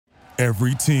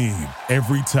Every team,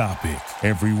 every topic,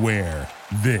 everywhere.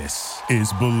 This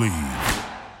is Believe.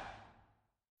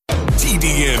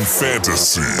 TDN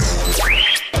Fantasy.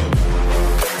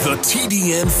 The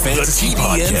TDN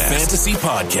Fantasy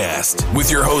Podcast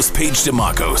with your hosts Paige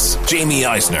DeMacos, Jamie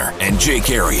Eisner, and Jake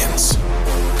Arians.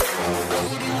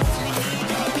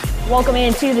 Welcome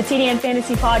into the TDN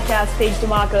Fantasy Podcast. Paige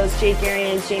DeMacos, Jake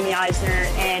Arians, Jamie Eisner,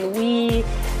 and we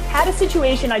had a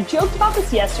situation. I joked about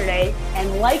this yesterday,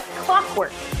 and like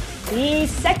clockwork, the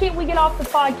second we get off the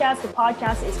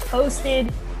podcast is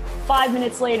posted. 5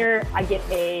 minutes later, I get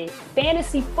a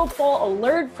fantasy football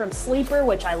alert from Sleeper,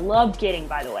 which I loved getting,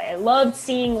 by the way. I loved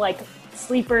seeing like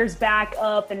Sleepers back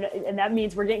up, and that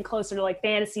means we're getting closer to like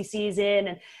fantasy season.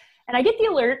 And I get the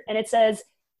alert, and it says,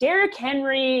 Derrick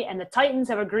Henry and the Titans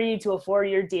have agreed to a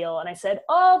 4-year deal. And I said,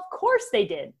 of course they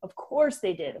did. Of course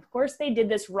they did. Of course they did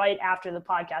this right after the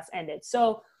podcast ended.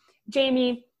 So,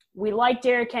 Jamie, we like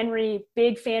Derrick Henry.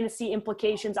 Big fantasy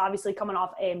implications, obviously coming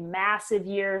off a massive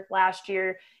year last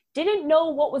year. Didn't know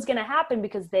what was going to happen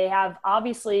because they have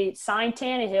obviously signed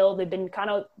Tannehill. They've been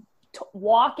kind of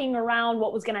walking around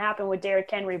what was going to happen with Derrick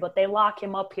Henry, but they lock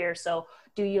him up here. So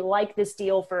do you like this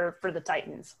deal for the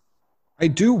Titans? I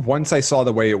do once I saw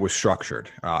the way it was structured.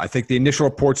 I think the initial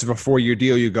reports of a 4-year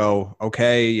deal, you go,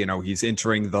 okay, he's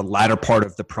entering the latter part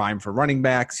of the prime for running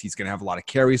backs. He's going to have a lot of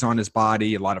carries on his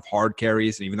body, a lot of hard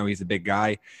carries. And even though he's a big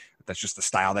guy, that's just the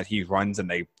style that he runs, and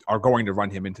they are going to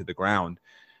run him into the ground.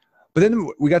 But then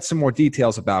we got some more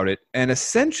details about it. And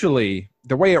essentially,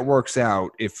 the way it works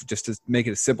out, if just to make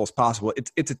it as simple as possible,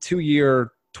 it's a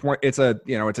 2-year, it's a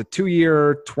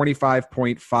 2-year,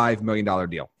 $25.5 million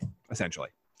deal, essentially.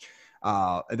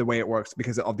 The way it works,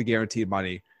 because of the guaranteed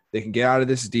money, they can get out of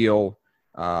this deal,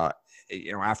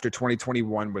 after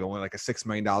 2021 with only like a $6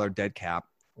 million dead cap,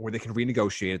 or they can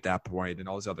renegotiate at that point and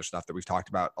all this other stuff that we've talked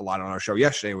about a lot on our show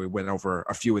yesterday. We went over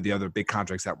a few of the other big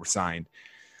contracts that were signed.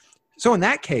 So in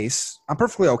that case, I'm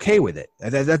perfectly okay with it.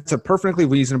 That's a perfectly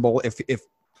reasonable if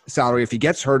salary. If he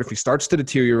gets hurt, if he starts to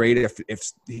deteriorate, if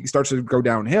he starts to go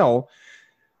downhill,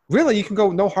 really, you can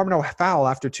go no harm, no foul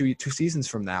after two seasons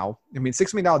from now. I mean,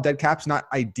 $6 million dead cap's not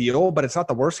ideal, but it's not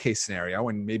the worst case scenario,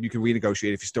 and maybe you can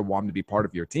renegotiate if you still want him to be part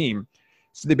of your team.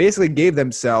 So they basically gave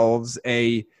themselves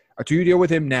a 2-year deal with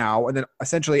him now, and then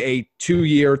essentially a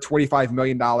 2-year, $25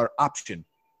 million option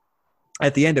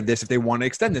at the end of this if they want to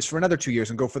extend this for another 2 years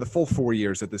and go for the full 4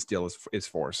 years that this deal is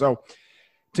for. So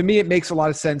to me, it makes a lot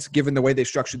of sense given the way they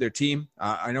structured their team.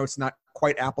 I know it's not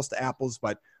quite apples to apples,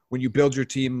 but when you build your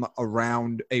team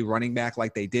around a running back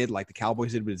like they did, like the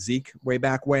Cowboys did with Zeke way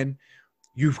back when,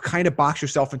 you've kind of boxed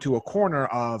yourself into a corner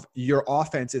of your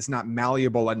offense is not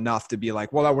malleable enough to be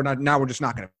like, well, we're just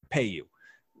not going to pay you.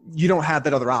 You don't have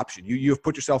that other option. You've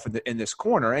put yourself in this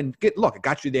corner, and it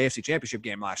got you the AFC Championship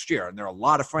game last year, and there are a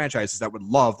lot of franchises that would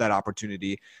love that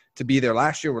opportunity to be there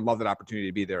last year, would love that opportunity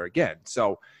to be there again.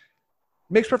 So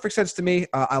makes perfect sense to me.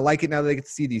 I like it now that they get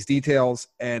to see these details,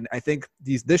 and I think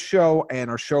this show and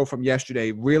our show from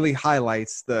yesterday really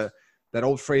highlights that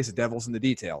old phrase, "the devil's in the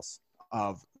details."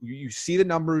 Of you see the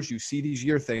numbers, you see these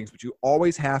year things, but you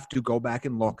always have to go back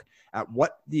and look at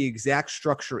what the exact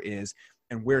structure is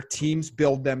and where teams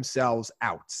build themselves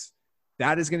out.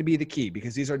 That is going to be the key,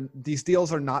 because these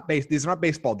deals are not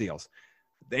baseball deals.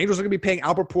 The Angels are going to be paying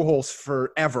Albert Pujols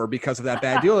forever because of that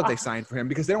bad deal that they signed for him,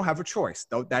 because they don't have a choice.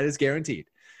 Though that is guaranteed.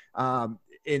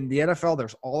 In the NFL,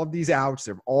 there's all of these outs,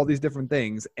 there are all these different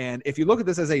things. And if you look at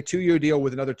this as a 2-year deal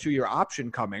with another 2-year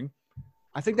option coming,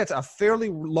 I think that's a fairly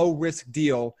low-risk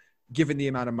deal given the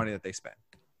amount of money that they spend.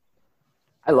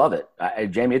 I love it.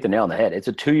 Jamie hit the nail on the head. It's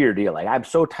a 2-year deal. Like, I'm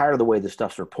so tired of the way this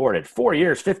stuff's reported. 4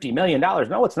 years, $50 million.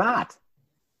 No, it's not.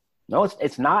 No,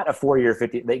 it's not a 4-year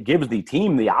 50. That gives the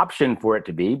team the option for it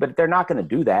to be, but they're not going to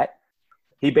do that.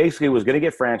 He basically was going to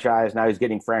get franchised. Now he's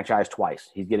getting franchised twice.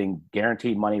 He's getting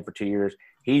guaranteed money for 2 years.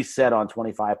 He's set on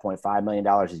 $25.5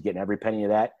 million. He's getting every penny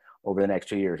of that over the next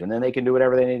 2 years. And then they can do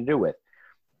whatever they need to do with.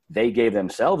 They gave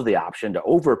themselves the option to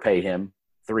overpay him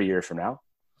 3 years from now.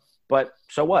 But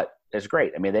so what? It's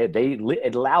great. I mean,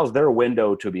 it allows their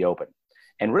window to be open.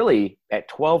 And really, at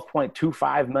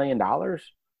 $12.25 million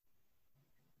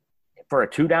for a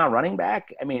 2-down running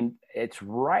back, I mean, it's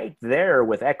right there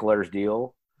with Eckler's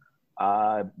deal.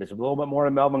 It's a little bit more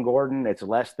than Melvin Gordon. It's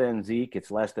less than Zeke. It's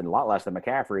a lot less than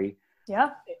McCaffrey. Yeah.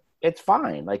 It's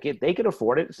fine. Like, they could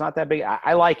afford it. It's not that big.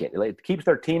 I like it. It keeps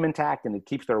their team intact, and it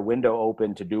keeps their window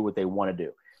open to do what they want to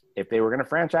do. If they were going to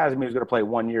franchise him, he was going to play a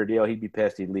 1-year deal. He'd be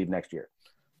pissed. He'd leave next year.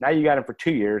 Now you got him for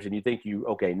 2 years, and you think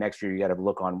next year you got to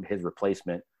look on his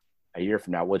replacement a year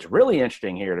from now. What's really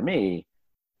interesting here to me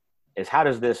is how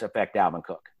does this affect Dalvin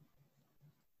Cook,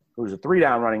 who's a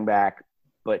 3-down running back,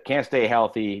 but can't stay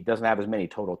healthy, doesn't have as many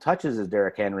total touches as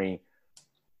Derrick Henry,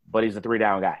 but he's a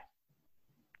 3-down guy.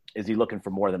 Is he looking for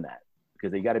more than that?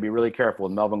 Because you got to be really careful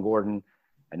with Melvin Gordon.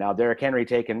 And now Derrick Henry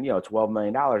taking, $12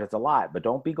 million, that's a lot. But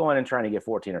don't be going and trying to get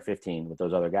 14 or 15 with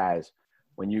those other guys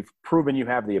when you've proven you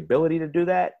have the ability to do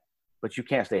that, but you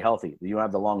can't stay healthy. You don't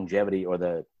have the longevity or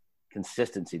the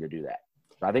consistency to do that.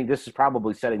 So I think this is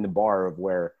probably setting the bar of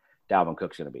where Dalvin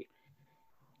Cook's going to be.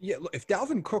 Yeah, look, if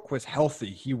Dalvin Cook was healthy,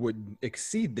 he would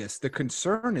exceed this. The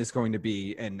concern is going to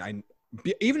be,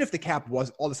 even if the cap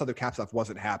was, all this other cap stuff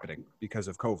wasn't happening because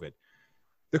of COVID,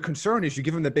 the concern is you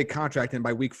give him the big contract and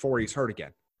by week 4, he's hurt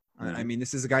again. Mm-hmm. I mean,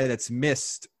 this is a guy that's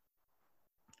missed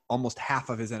almost half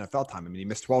of his NFL time. I mean, he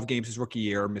missed 12 games his rookie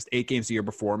year, missed 8 games the year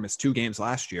before, missed 2 games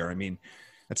last year. I mean,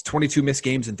 that's 22 missed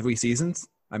games in 3 seasons.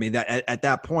 I mean, that at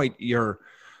that point, you're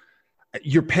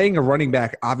paying a running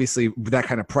back, obviously, that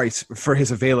kind of price for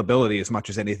his availability as much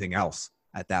as anything else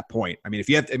at that point. I mean,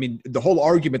 the whole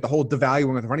argument, the whole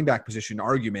devaluing of the running back position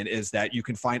argument is that you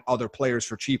can find other players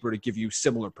for cheaper to give you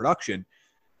similar production.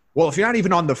 Well, if you're not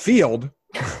even on the field,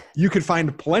 you can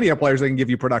find plenty of players that can give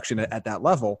you production at that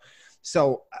level.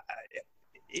 So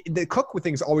the Cook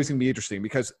thing is always going to be interesting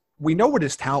because we know what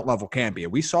his talent level can be.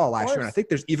 We saw last year, and I think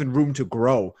there's even room to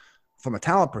grow from a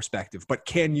talent perspective, but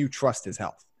can you trust his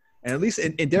health? And at least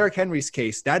in Derrick Henry's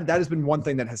case, that has been one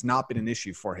thing that has not been an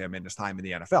issue for him in his time in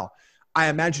the NFL. I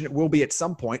imagine it will be at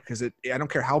some point because I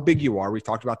don't care how big you are. We've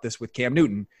talked about this with Cam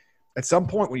Newton. At some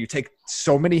point when you take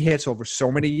so many hits over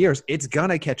so many years, it's going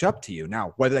to catch up to you.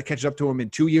 Now, whether that catches up to him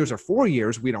in 2 years or 4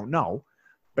 years, we don't know,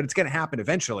 but it's going to happen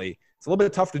eventually. It's a little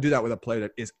bit tough to do that with a player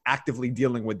that is actively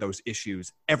dealing with those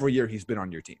issues every year he's been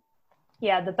on your team.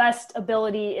 Yeah, the best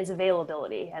ability is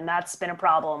availability, and that's been a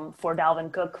problem for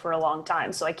Dalvin Cook for a long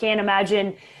time. So I can't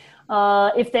imagine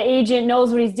if the agent knows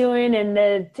what he's doing and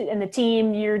the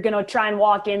team, you're going to try and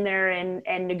walk in there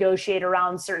and negotiate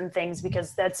around certain things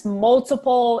because that's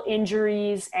multiple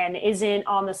injuries and isn't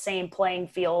on the same playing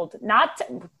field. Not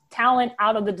talent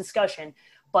out of the discussion,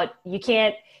 but you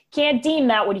can't deem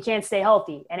that when you can't stay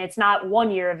healthy. And it's not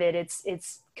 1 year of it.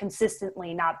 It's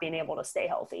consistently not being able to stay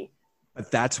healthy. But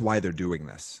that's why they're doing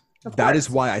this. That is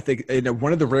why I think in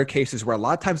one of the rare cases where a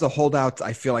lot of times the holdouts,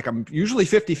 I feel like I'm usually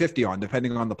 50-50 on,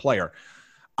 depending on the player.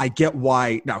 I get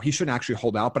why – now, he shouldn't actually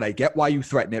hold out, but I get why you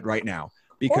threaten it right now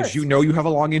because you know you have a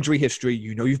long injury history.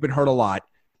 You know you've been hurt a lot.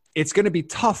 It's going to be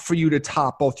tough for you to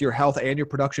top both your health and your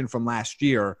production from last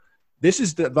year. This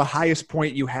is the highest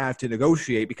point you have to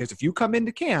negotiate because if you come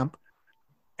into camp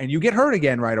and you get hurt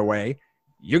again right away,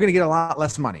 you're going to get a lot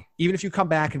less money, even if you come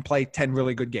back and play 10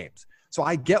 really good games. So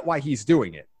I get why he's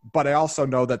doing it, but I also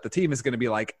know that the team is going to be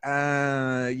like,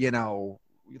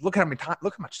 look how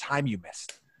much time you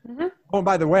missed. Mm-hmm. Oh, and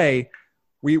by the way,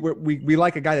 we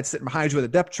like a guy that's sitting behind you with a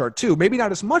depth chart too. Maybe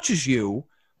not as much as you,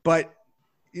 but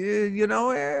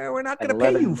we're not going to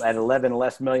pay you at 11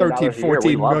 less million, $13,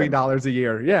 $14 million a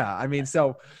year. Yeah, I mean,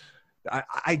 so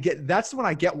I get that's when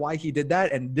I get why he did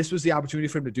that, and this was the opportunity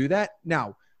for him to do that.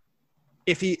 Now,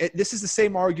 this is the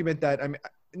same argument that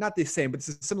not the same, but it's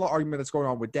a similar argument that's going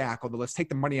on with Dak. Although let's take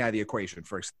the money out of the equation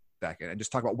for a second and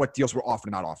just talk about what deals were offered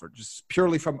and not offered, just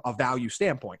purely from a value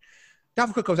standpoint.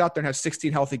 Dalvin Cook goes out there and has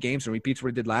 16 healthy games and repeats what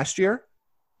he did last year.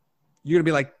 You're going to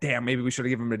be like, damn, maybe we should have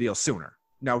given him a deal sooner.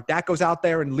 No, Dak goes out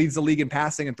there and leads the league in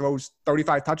passing and throws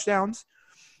 35 touchdowns.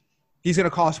 He's going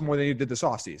to cost more than he did this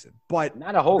offseason. But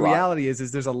not a whole lot. The reality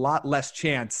is there's a lot less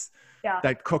chance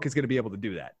that Cook is going to be able to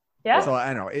do that. Yeah. So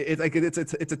I know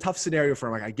it's a tough scenario for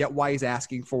him. Like I get why he's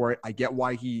asking for it. I get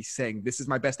why he's saying this is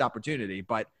my best opportunity,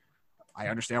 but I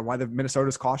understand why the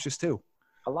Minnesota's cautious too.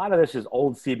 A lot of this is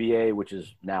old CBA, which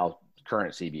is now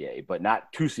current CBA, but not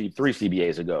 3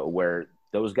 CBAs ago, where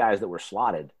those guys that were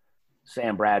slotted,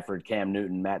 Sam Bradford, Cam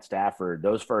Newton, Matt Stafford,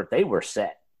 they were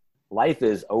set. Life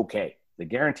is okay. The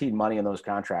guaranteed money in those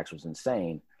contracts was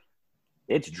insane.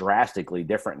 It's drastically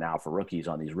different now for rookies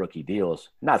on these rookie deals.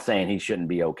 I'm not saying he shouldn't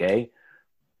be okay,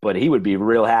 but he would be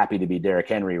real happy to be Derrick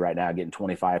Henry right now getting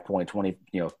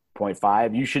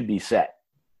 0.5. You should be set.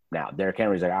 Now, Derrick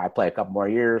Henry's like, I play a couple more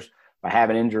years. If I have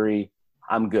an injury,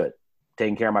 I'm good.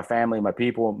 Taking care of my family, my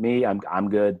people, me, I'm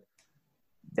good.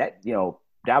 That,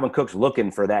 Dalvin Cook's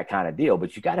looking for that kind of deal,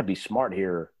 but you got to be smart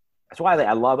here. That's why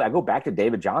I go back to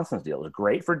David Johnson's deal. It was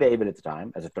great for David at the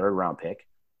time as a 3rd round pick.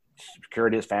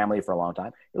 Secured his family for a long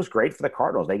time. It was great for the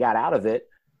Cardinals. They got out of it.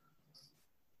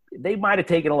 They might have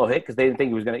taken a little hit because they didn't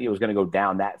think it was going to go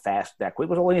down that fast, that quick. It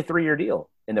was only a 3-year deal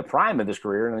in the prime of his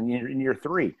career and in year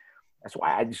 3. That's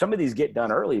why some of these get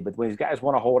done early, but when these guys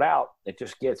want to hold out, it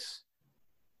just gets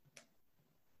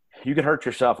 – you can hurt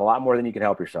yourself a lot more than you can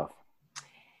help yourself.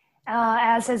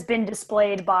 as has been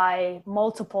displayed by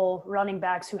multiple running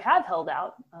backs who have held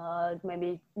out.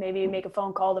 Maybe make a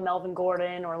phone call to Melvin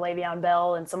Gordon or Le'Veon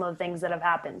Bell and some of the things that have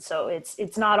happened. So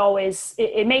it's not always –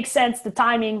 it makes sense, the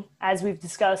timing, as we've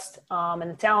discussed,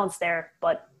 and the talent's there,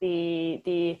 but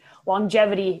the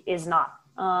longevity is not.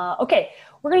 Okay,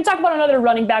 we're going to talk about another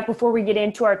running back before we get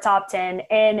into our top 10.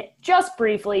 And just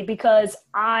briefly, because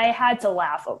I had to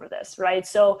laugh over this, right?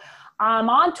 So I'm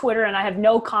on Twitter and I have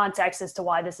no context as to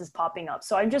why this is popping up.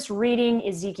 So I'm just reading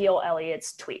Ezekiel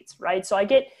Elliott's tweets, right? So I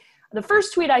get the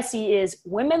first tweet I see is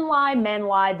women lie, men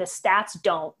lie, the stats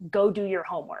don't, go do your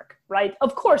homework, right?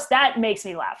 Of course, that makes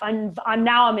me laugh.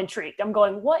 I'm intrigued. I'm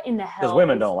going, what in the hell? Because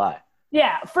women don't lie.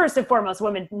 Yeah, first and foremost,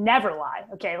 women never lie.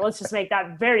 Okay, let's just make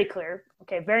that very clear.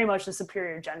 Okay, very much the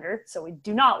superior gender, so we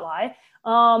do not lie.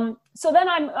 So then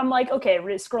I'm like, okay,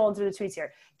 scrolling through the tweets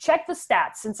here. Check the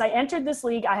stats. Since I entered this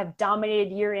league, I have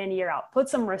dominated year in, year out. Put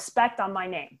some respect on my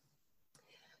name.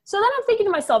 So then I'm thinking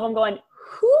to myself, I'm going,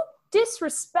 who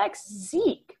disrespects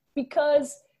Zeke?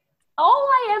 Because all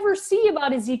I ever see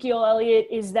about Ezekiel Elliott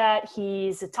is that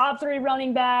he's a top 3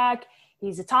 running back.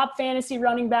 He's a top fantasy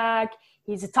running back.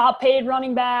 He's a top paid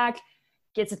running back,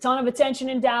 gets a ton of attention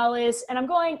in Dallas. And I'm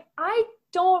going, I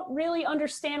don't really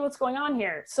understand what's going on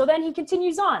here. So then he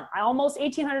continues on. I almost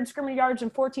 1,800 scrimmage yards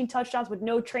and 14 touchdowns with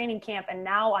no training camp. And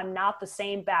now I'm not the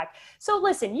same back. So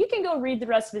listen, you can go read the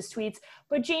rest of his tweets.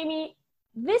 But Jamie,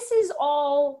 this is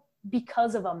all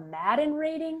because of a Madden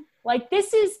rating. Like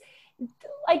this is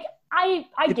like, I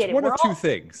get it. One of two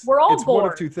things. We're all it's bored.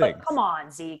 One of two things. But come on,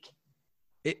 Zeke.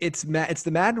 It's the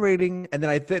Madden rating, and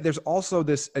then I think there's also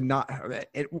this.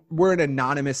 We're an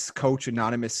anonymous coach,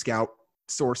 anonymous scout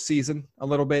source season a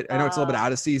little bit. I know it's a little bit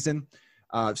out of season.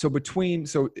 So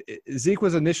Zeke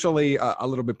was initially a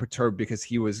little bit perturbed because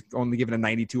he was only given a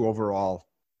 92 overall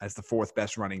as the 4th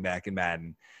best running back in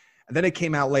Madden, and then it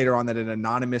came out later on that an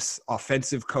anonymous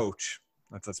offensive coach,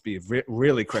 let's be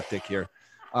really cryptic here,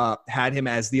 had him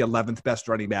as the 11th best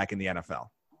running back in the NFL.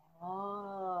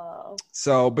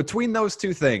 So between those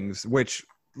two things, which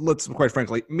let's quite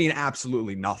frankly mean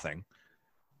absolutely nothing,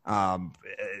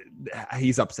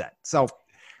 he's upset. So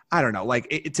I don't know.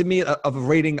 Like to me, of a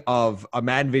rating of a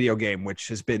Madden video game, which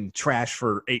has been trash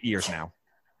for 8 years now,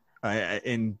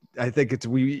 and I think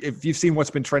if you've seen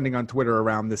what's been trending on Twitter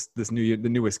around the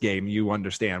newest game, you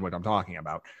understand what I'm talking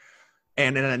about.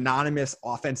 And an anonymous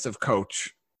offensive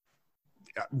coach,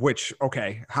 which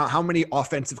how many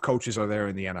offensive coaches are there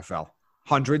in the NFL?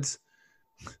 Hundreds.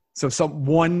 So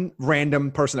one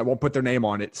random person that won't put their name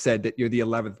on it said that you're the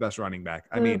 11th best running back.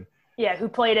 I mean, yeah, who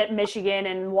played at Michigan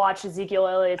and watched Ezekiel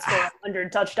Elliott score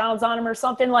 100 touchdowns on him or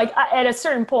something. Like at a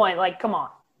certain point, like, come on.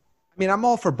 I mean, I'm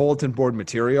all for bulletin board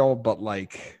material, but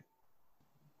like,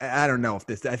 I don't know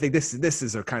if I think this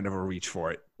is a kind of a reach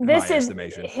for it. This is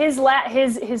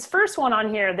his first one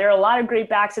on here. There are a lot of great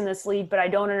backs in this league, but I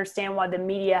don't understand why the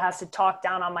media has to talk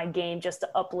down on my game just to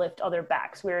uplift other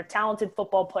backs. We're talented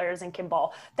football players and can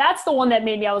ball. That's the one that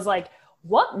made me, I was like,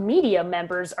 what media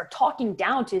members are talking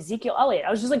down to Ezekiel Elliott?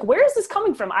 I was just like, where is this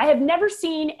coming from? I have never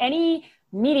seen any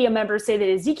media members say that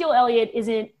Ezekiel Elliott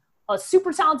isn't a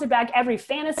super talented back. Every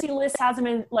fantasy list has him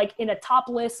in a top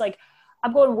list. Like,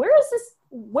 I'm going,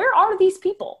 where are these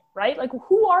people, right? Like,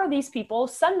 who are these people?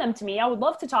 Send them to me. I would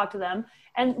love to talk to them.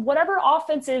 And whatever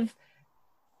offensive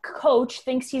coach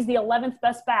thinks he's the 11th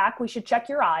best back, we should check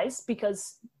your eyes,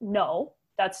 because no,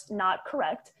 that's not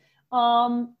correct.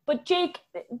 But Jake,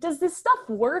 does this stuff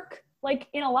work?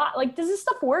 Like, does this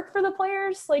stuff work for the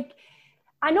players? Like,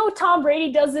 I know Tom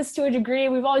Brady does this to a degree.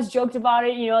 We've always joked about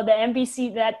it. You know, the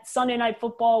NBC, that Sunday Night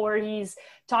Football where he's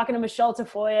talking to Michelle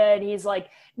Tafoya and he's like,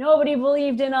 nobody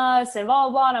believed in us and blah,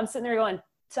 blah, blah. And I'm sitting there going,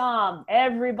 Tom,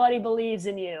 everybody believes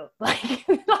in you. Like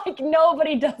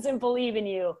nobody doesn't believe in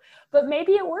you. But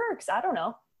maybe it works. I don't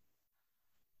know.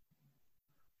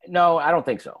 No, I don't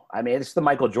think so. I mean, it's the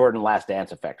Michael Jordan Last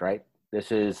Dance effect, right?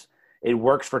 It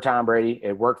works for Tom Brady.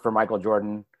 It worked for Michael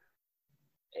Jordan.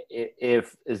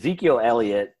 If Ezekiel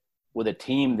Elliott with a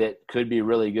team that could be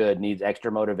really good needs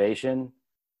extra motivation,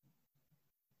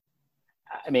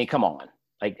 I mean, come on.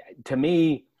 Like, to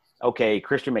me, okay,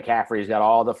 Christian McCaffrey's got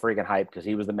all the freaking hype because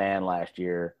he was the man last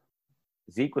year.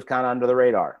 Zeke was kind of under the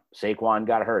radar. Saquon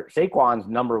got hurt. Saquon's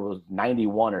number was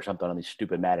 91 or something on these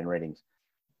stupid Madden ratings.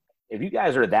 If you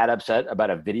guys are that upset about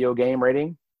a video game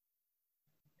rating,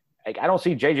 like, I don't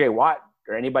see J.J. Watt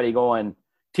or anybody going –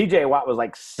 T.J. Watt was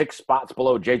like 6 spots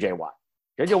below J.J. Watt.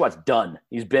 J.J. Watt's done.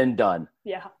 He's been done.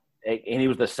 Yeah. And he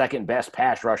was the second best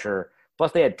pass rusher.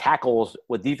 Plus, they had tackles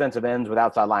with defensive ends with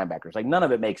outside linebackers. Like, none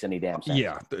of it makes any damn sense.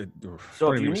 Yeah.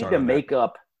 So if you need to make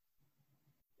up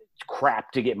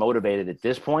crap to get motivated at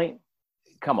this point,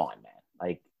 come on, man.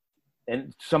 Like,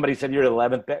 and somebody said you're the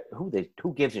 11th best.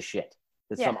 Who gives a shit?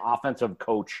 That some offensive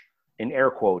coach, in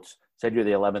air quotes, said you're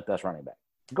the 11th best running back.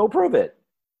 Go prove it.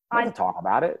 You have to talk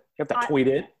about it. You have to tweet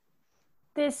it.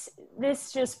 This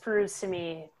just proves to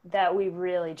me that we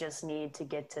really just need to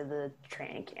get to the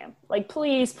training camp. Like,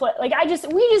 please play. Like,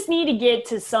 we just need to get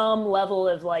to some level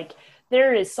of, like,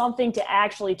 there is something to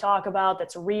actually talk about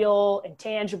that's real and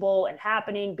tangible and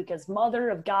happening, because mother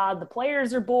of God, the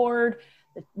players are bored.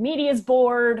 The media's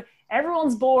bored.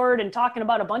 Everyone's bored and talking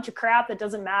about a bunch of crap that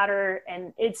doesn't matter.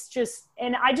 And it's just,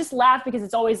 and I just laugh because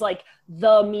it's always like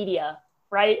the media,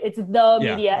 right? It's the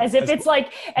media, as if it's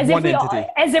like, as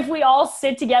if we all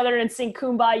sit together and sing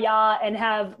Kumbaya and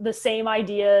have the same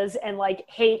ideas and like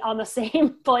hate on the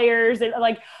same players. And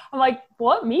like, I'm like,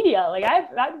 what media? Like I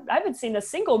haven't seen a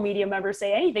single media member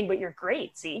say anything, but you're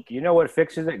great, Zeke. You know what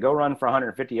fixes it? Go run for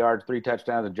 150 yards, 3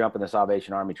 touchdowns, and jump in the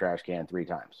Salvation Army trash can 3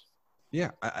 times.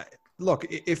 Yeah. Look,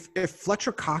 if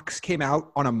Fletcher Cox came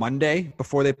out on a Monday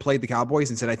before they played the Cowboys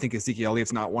and said, I think Ezekiel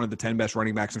Elliott's not one of the 10 best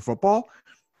running backs in football,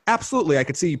 absolutely. I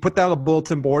could see you put that on a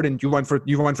bulletin board and you run for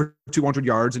 200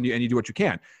 yards and you do what you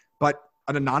can. But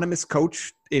an anonymous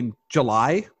coach in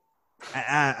July,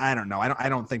 I don't know. I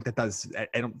don't think that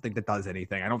does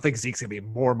anything. I don't think Zeke's gonna be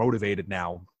more motivated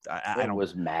now. I don't.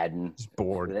 Was Madden. Just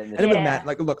bored. And it was Madden.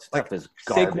 Like, look, like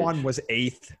Saquon was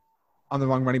 8th on the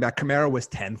wrong running back. Kamara was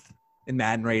 10th in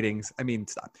Madden ratings. I mean,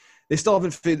 stop. They still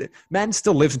haven't fit. Madden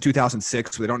still lives in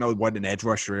 2006. So they don't know what an edge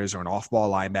rusher is or an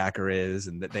off-ball linebacker is,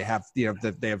 and that they have, they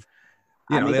have.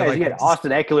 You had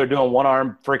Austin Eckler doing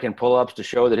one-arm freaking pull-ups to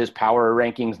show that his power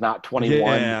ranking's not 21.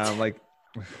 Yeah, like,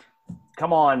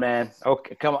 come on, man.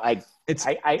 Okay, come on. I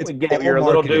get it. You're a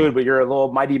little dude, but you're a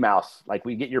little Mighty Mouse. Like,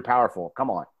 we get you're powerful.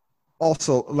 Come on.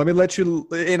 Also, let me let you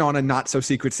in on a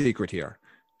not-so-secret here.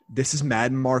 This is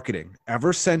Madden marketing.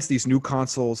 Ever since these new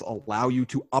consoles allow you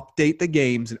to update the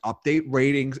games and update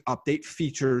ratings, update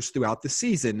features throughout the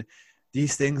season,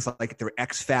 these things like their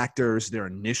X factors, their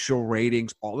initial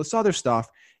ratings, all this other stuff,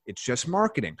 it's just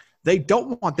marketing. They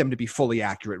don't want them to be fully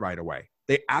accurate right away.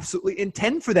 They absolutely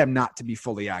intend for them not to be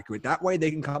fully accurate. That way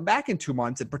they can come back in 2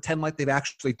 months and pretend like they've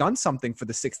actually done something for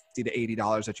the $60 to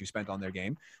 $80 that you spent on their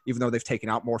game, even though they've taken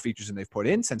out more features than they've put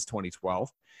in since 2012.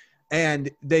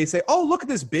 And they say, oh, look at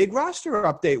this big roster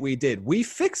update we did. We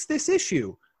fixed this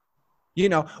issue. You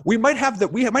know, we might have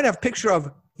a picture of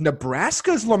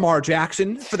Nebraska's Lamar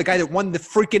Jackson for the guy that won the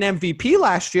freaking MVP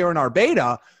last year in our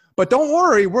beta. But don't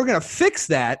worry, we're going to fix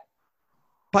that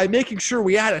by making sure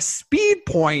we add a speed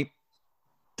point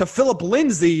to Philip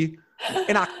Lindsay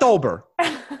in October.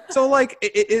 So like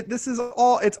it's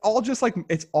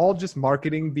all just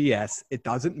marketing BS. It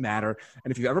doesn't matter.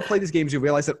 And if you ever play these games, you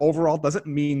realize that overall it doesn't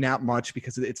mean that much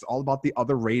because it's all about the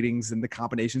other ratings and the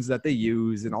combinations that they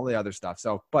use and all the other stuff.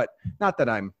 So, but not that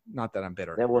I'm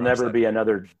bitter. There will never be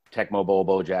another Tecmo Bowl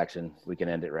Bo Jackson. We can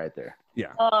end it right there.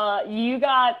 Yeah. You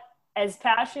got as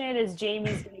passionate as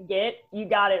Jamie's gonna get. You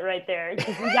got it right there.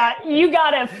 You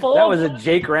got it full. That was a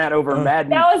Jake rant over Madden.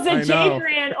 That was a Jake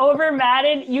rant over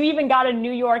Madden. You even got a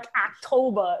New York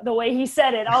October the way he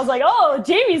said it. I was like, oh,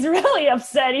 Jamie's really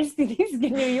upset. These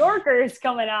New Yorkers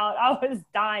coming out. I was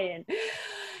dying.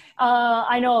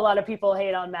 I know a lot of people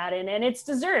hate on Madden, and it's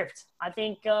deserved. I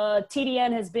think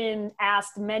TDN has been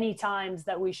asked many times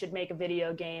that we should make a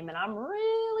video game, and I'm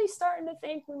really starting to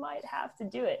think we might have to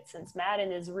do it since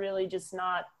Madden is really just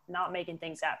not making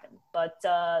things happen. But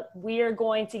we are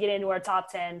going to get into our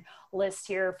top 10 list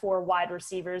here for wide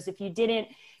receivers. If you didn't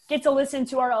get to listen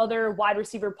to our other wide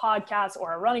receiver podcasts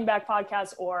or our running back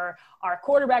podcast or our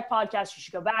quarterback podcast, you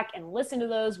should go back and listen to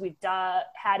those. We've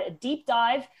had a deep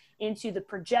dive into the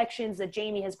projections that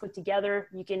Jamie has put together.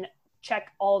 You can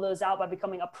check all those out by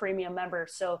becoming a premium member.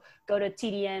 So go to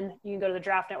TDN. You can go to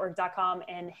thedraftnetwork.com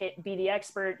and hit Be the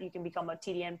Expert. You can become a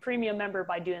TDN premium member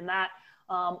by doing that,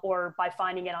 or by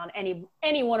finding it on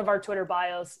any one of our Twitter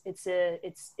bios. It's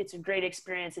a great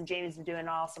experience, and Jamie's been doing an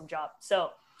awesome job.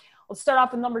 So let's start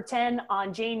off with number 10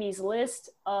 on Jamie's list,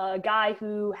 a guy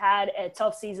who had a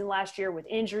tough season last year with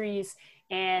injuries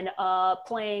and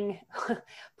playing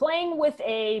with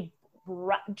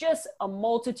just a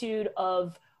multitude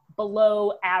of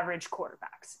below average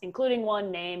quarterbacks, including one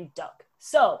named Doug.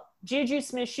 So Juju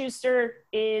Smith-Schuster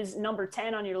is number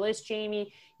 10 on your list,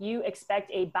 Jamie. You expect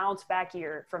a bounce back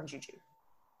year from Juju.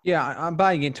 Yeah, I'm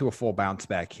buying into a full bounce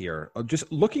back here.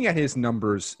 Just looking at his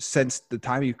numbers since the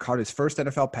time he caught his first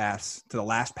NFL pass to the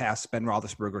last pass Ben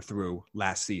Roethlisberger threw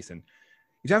last season,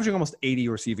 he's averaging almost 80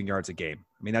 receiving yards a game.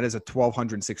 I mean, that is a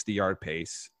 1,260-yard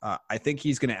pace. I think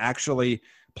he's going to actually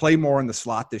play more in the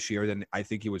slot this year than I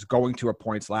think he was going to at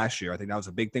points last year. I think that was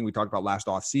a big thing we talked about last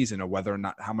offseason, of whether or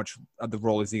not how much of the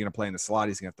role is he going to play in the slot.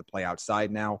 He's going to have to play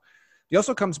outside now. He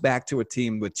also comes back to a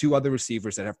team with two other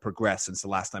receivers that have progressed since the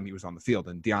last time he was on the field,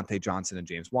 and Deontay Johnson and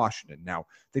James Washington. Now,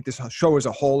 I think this show as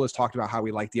a whole has talked about how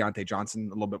we like Deontay Johnson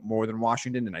a little bit more than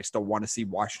Washington, and I still want to see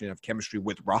Washington have chemistry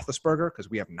with Roethlisberger because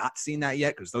we have not seen that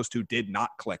yet because those two did not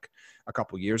click a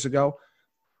couple years ago.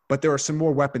 But there are some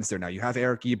more weapons there now. You have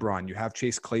Eric Ebron, you have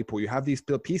Chase Claypool, you have these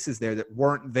pieces there that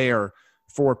weren't there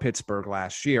for Pittsburgh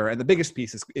last year, and the biggest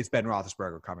piece is Ben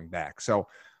Roethlisberger coming back. So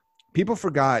people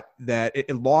forgot that it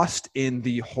lost in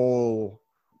the whole,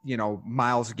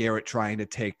 Myles Garrett trying to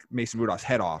take Mason Rudolph's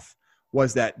head off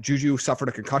was that Juju suffered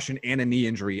a concussion and a knee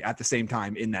injury at the same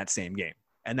time in that same game.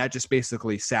 And that just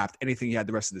basically sapped anything he had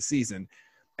the rest of the season.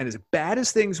 And as bad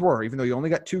as things were, even though you only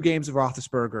got 2 games of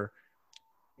Roethlisberger,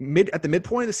 at the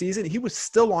midpoint of the season, he was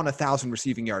still on 1,000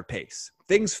 receiving yard pace.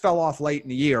 Things fell off late in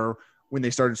the year when they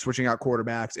started switching out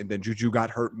quarterbacks, and then Juju got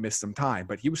hurt and missed some time.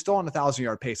 But he was still on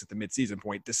 1,000-yard pace at the midseason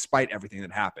point, despite everything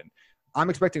that happened. I'm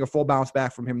expecting a full bounce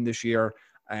back from him this year,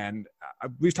 and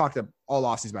we've talked all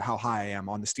offseason about how high I am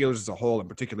on the Steelers as a whole, and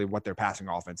particularly what their passing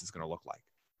offense is going to look like.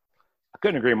 I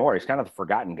couldn't agree more. He's kind of the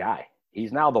forgotten guy.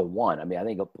 He's now the one. I mean, I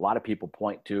think a lot of people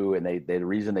point to, and the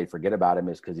reason they forget about him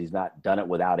is because he's not done it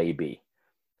without AB.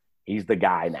 He's the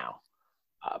guy now.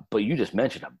 But you just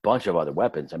mentioned a bunch of other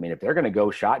weapons. I mean, if they're going to go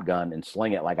shotgun and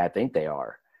sling it like I think they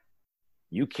are,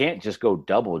 you can't just go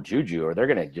double Juju or they're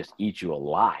going to just eat you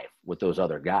alive with those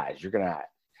other guys.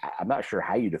 I'm not sure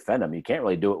how you defend them. You can't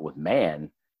really do it with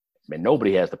man. I mean,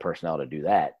 nobody has the personnel to do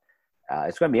that.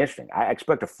 It's going to be interesting. I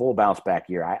expect a full bounce back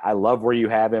year. I love where you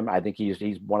have him. I think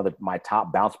he's one of my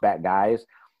top bounce back guys.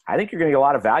 I think you're going to get a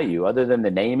lot of value other than the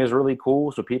name is really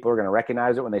cool. So people are going to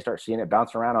recognize it when they start seeing it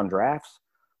bouncing around on drafts.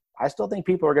 I still think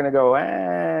people are going to go,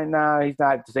 no, he's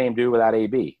not the same dude without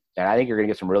AB. And I think you're going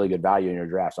to get some really good value in your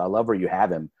draft. So I love where you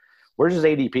have him. Where's his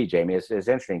ADP, Jamie? It's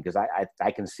interesting because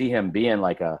I can see him being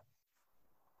like a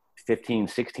 15,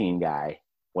 16 guy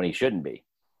when he shouldn't be.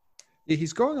 Yeah,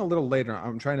 he's going a little later.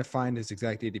 I'm trying to find his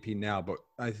exact ADP now, but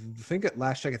I think at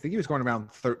last check, I think he was going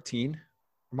around 13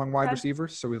 among wide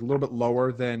receivers. So he's a little bit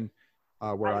lower than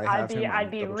where I have him.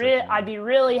 I'd be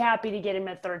really happy to get him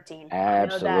at 13.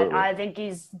 Absolutely. I think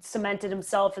he's cemented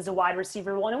himself as a wide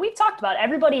receiver 1. And we've talked about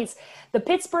the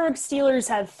Pittsburgh Steelers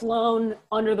have flown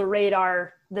under the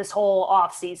radar this whole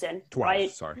offseason. 12, right?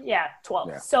 Sorry. Yeah, 12.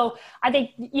 Yeah. So I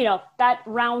think, that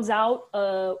rounds out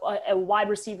a wide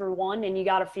receiver 1, and you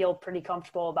got to feel pretty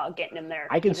comfortable about getting him there.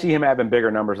 I can see him having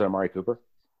bigger numbers than Amari Cooper.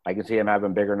 I can see him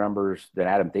having bigger numbers than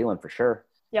Adam Thielen for sure.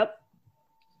 Yep.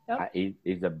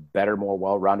 He's a better, more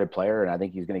well-rounded player, and I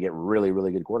think he's going to get really,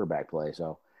 really good quarterback play.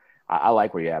 So I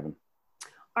like where you have him.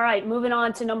 All right, moving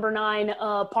on to number 9,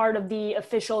 part of the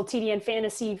official TDN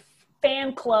Fantasy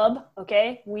fan club.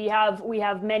 Okay, we have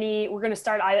many. We're going to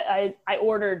start. I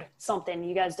ordered something.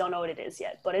 You guys don't know what it is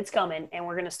yet, but it's coming, and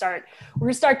we're going to start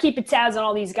keeping tabs on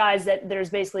all these guys that there's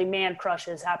basically man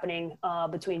crushes happening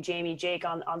between Jamie, Jake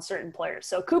on certain players.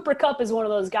 So Cooper Kupp is one of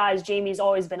those guys Jamie's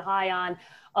always been high on.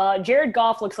 Jared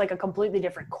Goff looks like a completely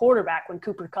different quarterback when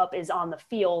Cooper Kupp is on the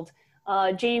field.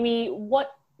 Jamie,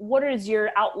 what is your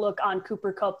outlook on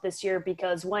Cooper Kupp this year?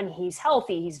 Because when he's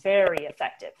healthy, he's very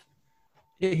effective.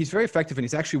 Yeah, he's very effective, and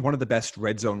he's actually one of the best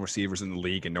red zone receivers in the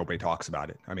league, and nobody talks about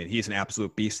it. I mean, he's an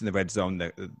absolute beast in the red zone.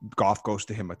 Goff goes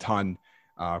to him a ton,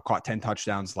 caught 10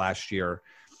 touchdowns last year.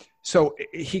 So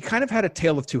he kind of had a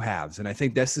tale of two halves, and I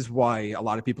think this is why a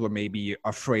lot of people are maybe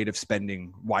afraid of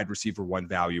spending wide receiver 1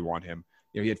 value on him.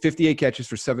 He had 58 catches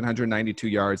for 792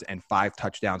 yards and 5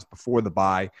 touchdowns before the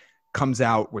bye. Comes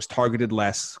out, was targeted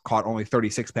less, caught only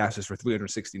 36 passes for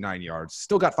 369 yards.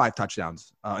 Still got 5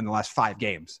 touchdowns in the last 5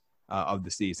 games of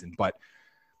the season. But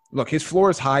look, his floor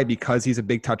is high because he's a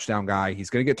big touchdown guy. He's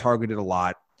going to get targeted a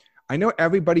lot. I know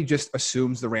everybody just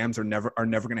assumes the Rams are never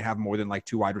going to have more than like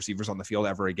 2 wide receivers on the field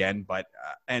ever again. But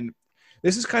and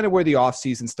this is kind of where the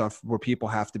offseason stuff, where people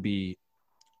have to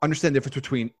understand the difference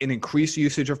between an increased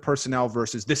usage of personnel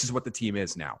versus this is what the team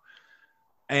is now.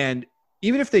 And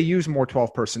even if they use more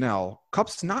 12 personnel,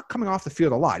 Kupp's not coming off the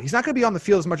field a lot. He's not going to be on the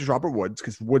field as much as Robert Woods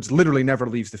because Woods literally never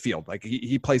leaves the field. Like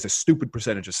he plays a stupid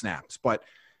percentage of snaps. But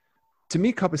to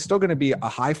me, Kupp is still going to be a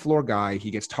high floor guy. He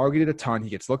gets targeted a ton.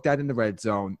 He gets looked at in the red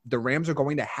zone. The Rams are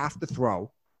going to have to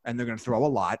throw, and they're going to throw a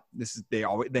lot. They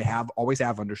always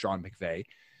have under Sean McVay.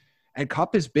 And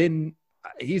Kupp he's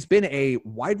been a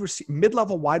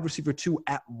mid-level wide receiver 2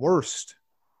 at worst.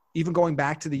 Even going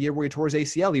back to the year where he tore his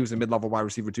ACL, he was a mid-level wide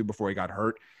receiver 2 before he got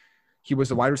hurt. He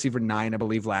was a wide receiver 9, I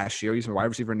believe, last year. He's a wide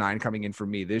receiver 9 coming in for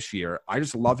me this year. I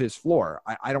just love his floor.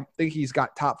 I don't think he's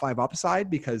got top 5 upside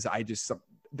because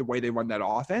the way they run that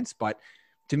offense. But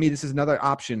to me, this is another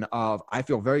option of I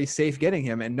feel very safe getting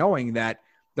him and knowing that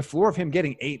the floor of him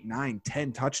getting 8, 9,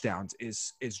 10 touchdowns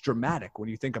is dramatic when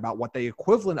you think about what the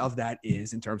equivalent of that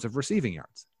is in terms of receiving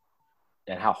yards.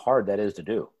 And how hard that is to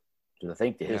do. To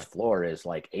think that his floor is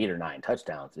like 8 or 9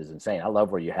 touchdowns is insane. I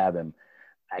love where you have him.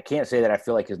 I can't say that I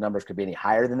feel like his numbers could be any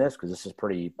higher than this because this is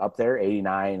pretty up there,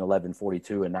 89, 11,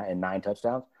 42, and 9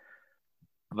 touchdowns.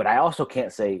 But I also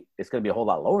can't say it's going to be a whole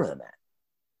lot lower than that.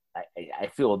 I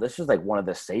feel this is like one of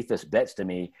the safest bets to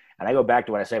me. And I go back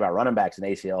to what I say about running backs and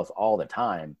ACLs all the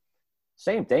time.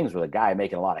 Same things with a guy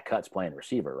making a lot of cuts playing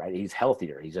receiver, right? He's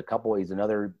healthier. He's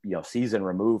another season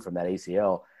removed from that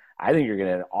ACL. I think you're going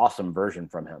to get an awesome version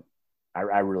from him.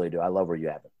 I really do. I love where you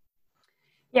have it.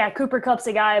 Yeah, Cooper Kupp's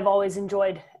a guy I've always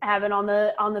enjoyed having on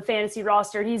the fantasy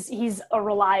roster. He's a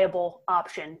reliable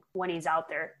option when he's out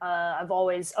there. I've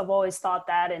always thought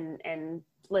that. And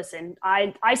listen,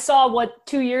 I saw what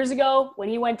 2 years ago when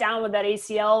he went down with that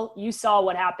ACL. You saw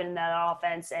what happened in that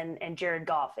offense and Jared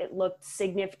Goff. It looked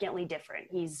significantly different.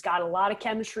 He's got a lot of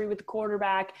chemistry with the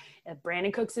quarterback. If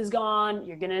Brandon Cooks is gone,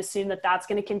 you're going to assume that that's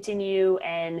going to continue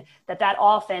and that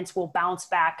offense will bounce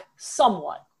back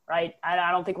somewhat. Right.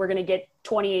 I don't think we're going to get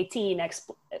 2018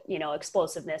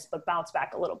 explosiveness, but bounce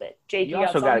back a little bit. Jake, you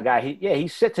also got a guy. He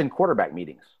sits in quarterback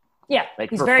meetings. Yeah,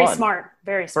 like he's very fun. smart.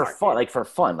 Very smart. For fun, for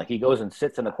fun. Like he goes and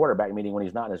sits in the quarterback meeting when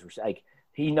he's not in his like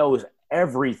he knows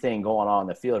everything going on in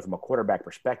the field from a quarterback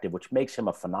perspective, which makes him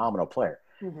a phenomenal player.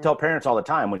 Mm-hmm. I tell parents all the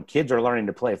time when kids are learning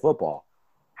to play football,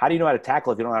 how do you know how to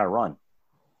tackle if you don't know how to run?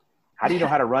 How do you know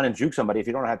how to run and juke somebody if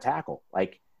you don't know how to tackle?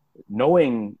 Like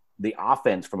knowing the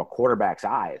offense from a quarterback's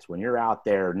eyes, when you're out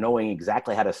there knowing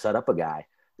exactly how to set up a guy,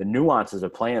 the nuances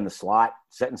of playing in the slot,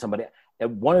 setting somebody.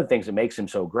 And one of the things that makes him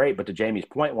so great, but to Jamie's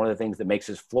point, one of the things that makes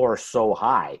his floor so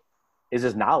high is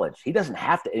his knowledge. He doesn't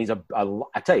have to. And he's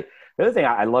I tell you, the other thing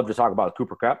I love to talk about with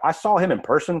Cooper Kupp, I saw him in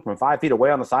person from 5 feet away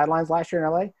on the sidelines last year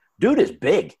in LA. Dude is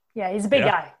big. Yeah, he's a big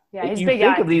guy. Yeah, he's a big guy.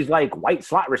 You think of these like white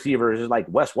slot receivers like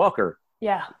Wes Welker.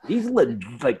 Yeah. He's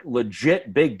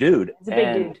legit big dude. He's a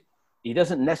big dude. He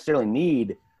doesn't necessarily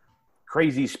need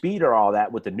crazy speed or all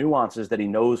that with the nuances that he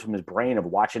knows from his brain of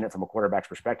watching it from a quarterback's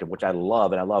perspective, which I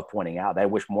love, and I love pointing out that I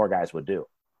wish more guys would do.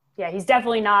 Yeah, he's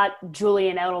definitely not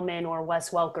Julian Edelman or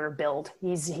Wes Welker build.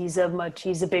 He's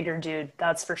a bigger dude,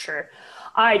 that's for sure.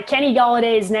 All right, Kenny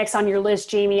Golladay is next on your list,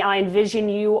 Jamie. I envision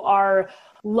you are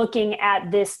looking at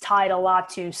this tied a lot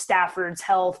to Stafford's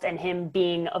health and him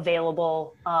being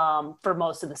available for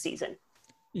most of the season.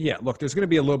 Yeah, look, there's going to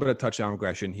be a little bit of touchdown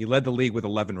regression. He led the league with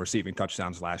 11 receiving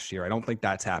touchdowns last year. I don't think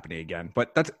that's happening again.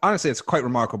 But that's honestly, it's quite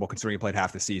remarkable considering he played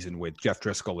half the season with Jeff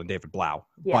Driscoll and David Blau.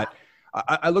 Yeah. But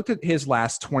I looked at his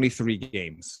last 23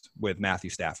 games with Matthew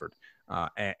Stafford.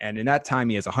 And in that time,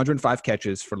 he has 105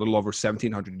 catches for a little over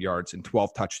 1,700 yards and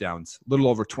 12 touchdowns, a little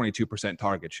over 22%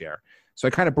 target share. So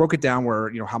I kind of broke it down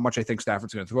where, how much I think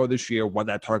Stafford's going to throw this year, what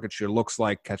that target share looks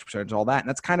like, catch percentage, all that. And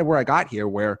that's kind of where I got here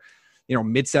where,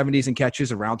 mid-70s in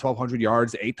catches, around 1,200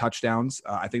 yards, 8 touchdowns.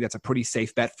 I think that's a pretty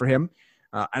safe bet for him.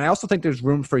 And I also think there's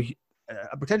room for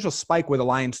a potential spike where the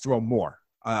Lions throw more.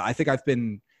 I think I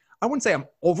wouldn't say I'm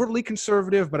overly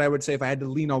conservative, but I would say if I had to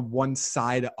lean on one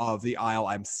side of the aisle,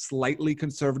 I'm slightly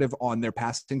conservative on their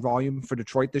passing volume for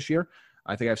Detroit this year.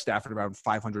 I think I have Stafford around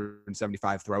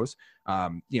 575 throws.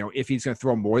 If he's going to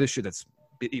throw more this year, that's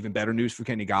even better news for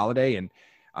Kenny Golladay. And,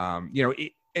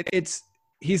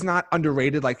 he's not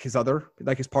underrated like his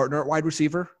partner at wide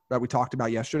receiver that we talked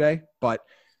about yesterday, but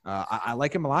I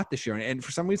like him a lot this year. And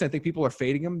for some reason, I think people are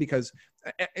fading him because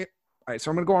all right,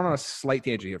 so I'm going to go on a slight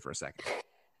tangent here for a second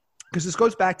because this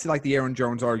goes back to like the Aaron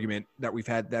Jones argument that we've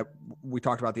had that we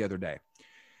talked about the other day.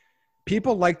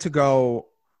 People like to go,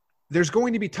 there's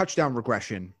going to be touchdown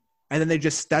regression. And then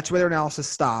that's where their analysis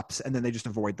stops. And then they just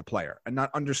avoid the player and not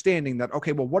understanding that,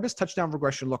 okay, well, what does touchdown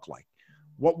regression look like?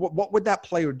 What would that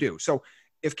player do? So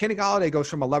if Kenny Golladay goes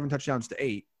from 11 touchdowns to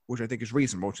 8, which I think is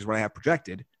reasonable, which is what I have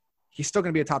projected, he's still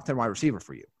going to be a top 10 wide receiver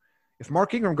for you. If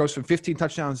Mark Ingram goes from 15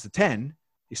 touchdowns to 10,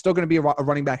 he's still going to be a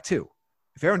running back too.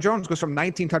 If Aaron Jones goes from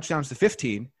 19 touchdowns to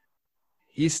 15,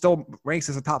 he still ranks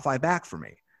as a top 5 back for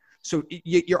me. So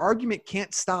your argument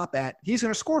can't stop at he's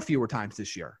going to score fewer times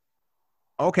this year.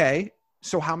 Okay,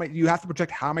 so you have to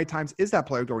project how many times is that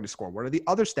player going to score? What do the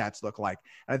other stats look like?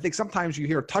 And I think sometimes you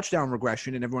hear touchdown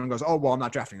regression and everyone goes, oh, well, I'm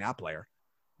not drafting that player.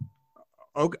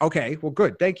 Okay, well,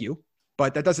 good. Thank you.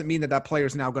 But that doesn't mean that player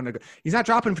is now going to – he's not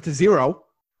dropping to 0.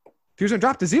 If he was going to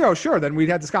drop to 0, sure, then we'd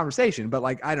have this conversation. But,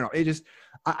 I don't know.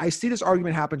 I see this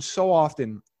argument happen so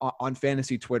often on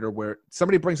fantasy Twitter where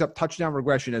somebody brings up touchdown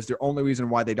regression as their only reason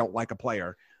why they don't like a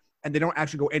player. And they don't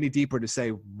actually go any deeper to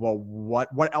say, well, what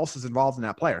else is involved in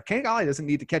that player? Kenny Golladay doesn't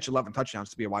need to catch 11 touchdowns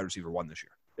to be a wide receiver 1 this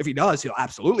year. If he does, he'll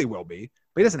absolutely will be,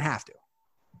 but he doesn't have to.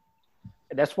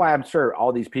 That's why I'm sure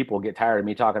all these people get tired of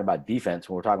me talking about defense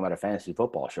when we're talking about a fantasy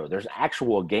football show. There's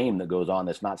actual game that goes on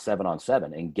that's not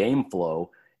 7-on-7, and game flow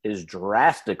is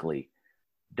drastically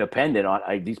dependent on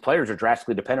these players are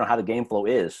drastically dependent on how the game flow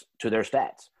is to their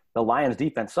stats. The Lions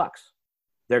defense sucks.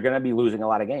 They're going to be losing a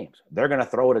lot of games. They're going to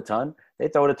throw it a ton. They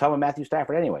throw it a ton with Matthew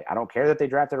Stafford anyway. I don't care that they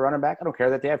drafted a running back. I don't care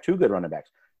that they have 2 good running backs.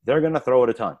 They're going to throw it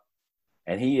a ton.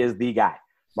 And he is the guy.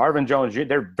 Marvin Jones,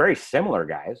 they're very similar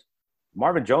guys.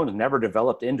 Marvin Jones never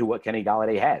developed into what Kenny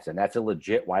Golladay has, and that's a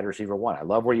legit wide receiver 1. I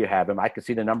love where you have him. I could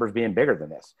see the numbers being bigger than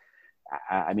this.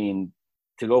 I mean,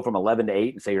 to go from 11 to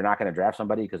 8 and say you're not going to draft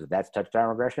somebody because that's touchdown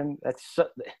regression,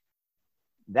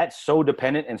 that's so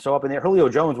dependent and so up in there. Julio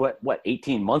Jones, what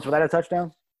 18 months without a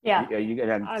touchdown? Yeah. You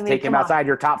going to take him outside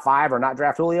your top 5 or not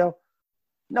draft Julio?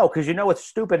 No, because you know it's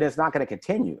stupid and it's not going to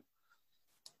continue.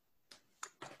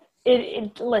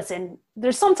 Listen,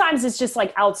 there's sometimes it's just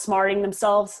like outsmarting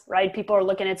themselves, right? People are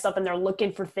looking at stuff and they're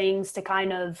looking for things to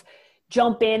kind of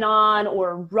jump in on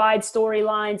or ride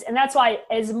storylines. And that's why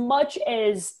as much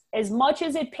as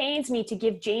it pains me to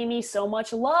give Jamie so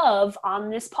much love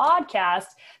on this podcast,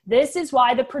 this is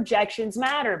why the projections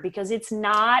matter, because it's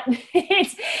not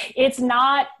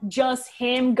just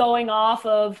him going off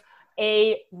of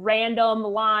a random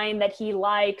line that he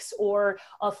likes or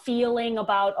a feeling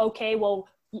about, okay, well,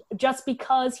 just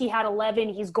because he had 11,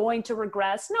 he's going to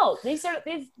regress. No, these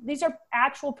are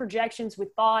actual projections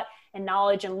with thought and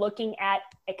knowledge and looking at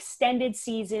extended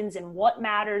seasons and what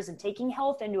matters and taking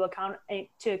health into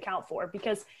account for.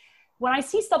 Because when I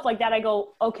see stuff like that, I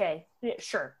go, okay,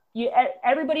 sure.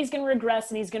 Everybody's going to regress,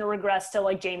 and he's going to regress to,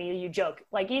 like, Jamie, you joke.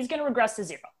 Like, he's going to regress to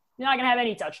 0. You're not going to have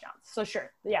any touchdowns. So,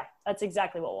 sure. Yeah, that's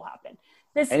exactly what will happen.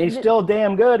 And he's still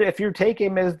damn good if you take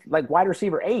him as, like, wide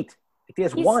receiver 8. If he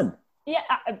has 1. Yeah.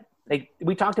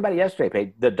 We talked about it yesterday,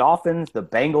 Paige. The Dolphins, the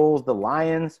Bengals, the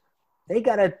Lions, they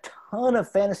got a ton of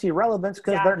fantasy relevance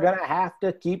because they're going to have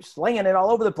to keep slinging it all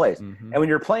over the place. Mm-hmm. And when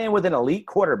you're playing with an elite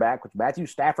quarterback, which Matthew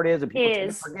Stafford is, and people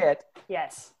tend to forget,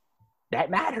 yes, that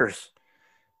matters.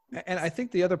 And I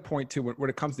think the other point, too, when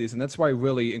it comes to these, and that's why I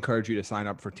really encourage you to sign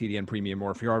up for TDN Premium, or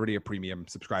if you're already a premium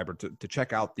subscriber, to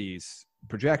check out these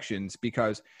projections.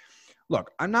 Because,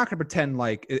 look, I'm not going to pretend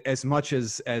like, as much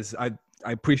as I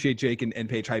appreciate Jake and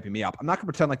Paige hyping me up, I'm not going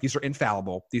to pretend like these are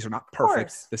infallible. These are not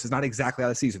perfect. This is not exactly how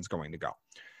the season's going to go.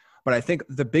 But I think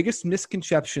the biggest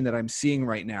misconception that I'm seeing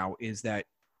right now is that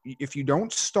if you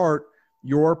don't start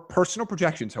your personal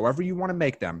projections, however you want to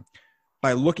make them,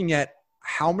 by looking at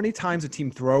how many times a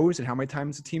team throws and how many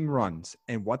times a team runs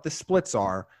and what the splits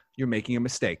are, you're making a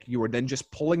mistake. You are then just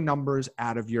pulling numbers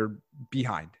out of your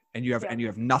behind, and you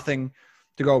have nothing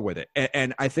to go with it.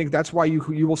 And I think that's why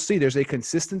you will see there's a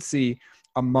consistency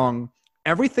among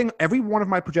everything. Every one of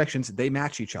my projections, they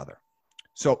match each other.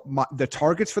 So the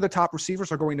targets for the top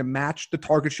receivers are going to match the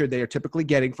target share they are typically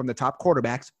getting from the top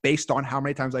quarterbacks based on how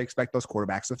many times I expect those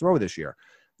quarterbacks to throw this year.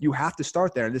 You have to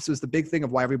start there. And this is the big thing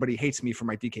of why everybody hates me for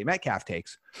my DK Metcalf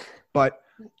takes. But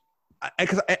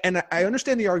I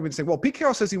understand the argument saying, well, Pete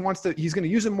Carroll says he's going to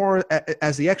use him more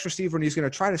as the X receiver, and he's going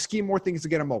to try to scheme more things to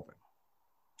get him open.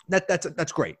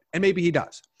 That's great. And maybe he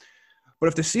does. But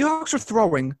if the Seahawks are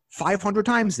throwing 500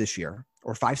 times this year,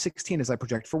 or 516 as I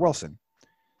project for Wilson,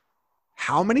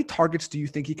 how many targets do you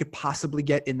think he could possibly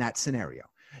get in that scenario?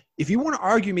 If you want to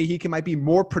argue me, he might be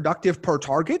more productive per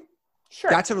target.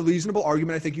 Sure. That's a reasonable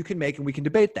argument I think you can make, and we can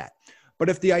debate that. But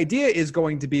if the idea is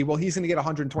going to be, well, he's going to get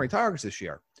 120 targets this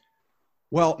year.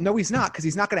 Well, no, he's not, because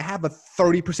he's not going to have a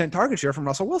 30% target share from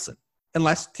Russell Wilson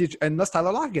unless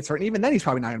Tyler Lockett gets hurt. And even then, he's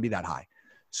probably not going to be that high.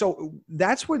 So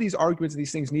that's where these arguments and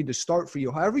these things need to start for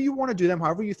you. However you want to do them,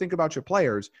 however you think about your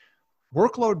players,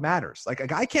 workload matters. Like, a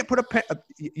guy can't put up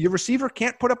your receiver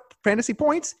can't put up fantasy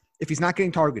points if he's not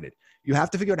getting targeted. You have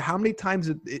to figure out how many times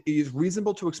it is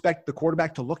reasonable to expect the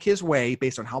quarterback to look his way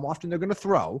based on how often they're going to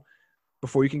throw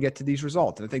before you can get to these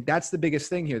results. And I think that's the biggest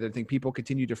thing here that I think people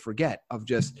continue to forget of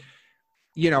just,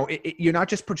 you're not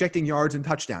just projecting yards and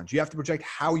touchdowns. You have to project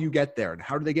how you get there and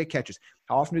how do they get catches.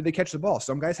 How often do they catch the ball?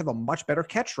 Some guys have a much better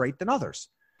catch rate than others.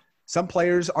 Some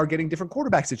players are getting different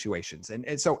quarterback situations.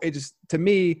 And so it just, to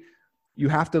me, you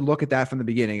have to look at that from the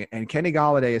beginning. And Kenny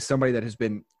Golladay is somebody that he's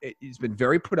been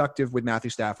very productive with Matthew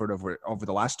Stafford over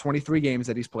the last 23 games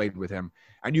that he's played with him.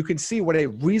 And you can see what a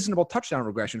reasonable touchdown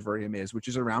regression for him is, which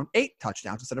is around 8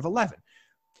 touchdowns instead of 11.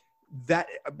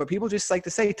 but people just like to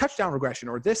say touchdown regression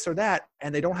or this or that,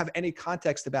 and they don't have any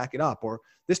context to back it up. Or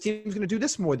this team's going to do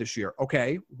this more this year.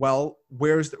 Okay, well,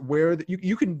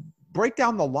 you can break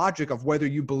down the logic of whether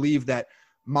you believe that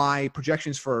my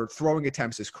projections for throwing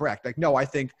attempts is correct. Like, no, I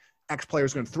think X player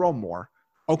is going to throw more.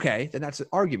 Okay, then that's an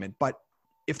argument. But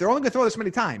if they're only going to throw this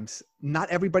many times, not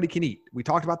everybody can eat. We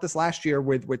talked about this last year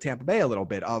with Tampa Bay a little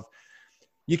bit of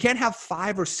you can't have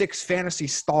 5 or 6 fantasy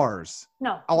stars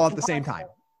all at the same time.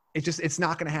 It's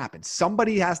not going to happen.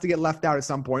 Somebody has to get left out at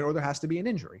some point, or there has to be an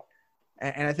injury.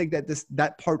 And I think that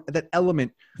that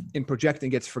element in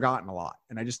projecting gets forgotten a lot.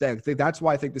 And I think that's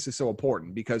why I think this is so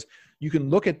important, because you can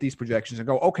look at these projections and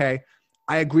go, okay,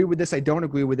 I agree with this, I don't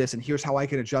agree with this, and here's how I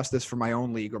can adjust this for my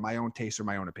own league or my own taste or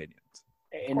my own opinions.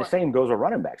 And the same goes with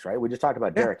running backs, right? We just talked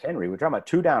about Derrick Henry. We're talking about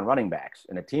 2-down running backs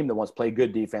and a team that wants to play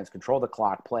good defense, control the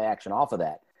clock, play action off of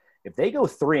that. If they go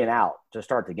 3 and out to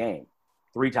start the game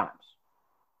 3 times,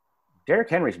 Derrick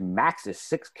Henry's max is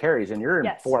 6 carries, and you're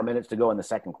in 4 minutes to go in the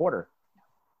second quarter.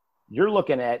 You're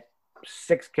looking at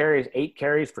 6 carries, 8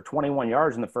 carries for 21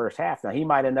 yards in the first half. Now, he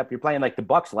might end up – you're playing like the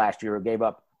Bucs last year who gave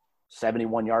up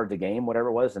 71 yards a game, whatever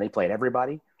it was, and they played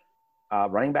everybody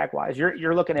running back-wise.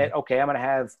 You're looking at, okay, I'm going to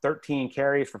have 13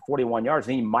 carries for 41 yards,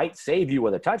 and he might save you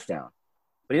with a touchdown.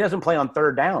 But he doesn't play on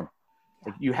third down.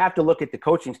 Like, you have to look at the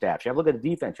coaching staff. You have to look at the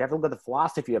defense. You have to look at the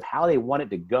philosophy of how they want it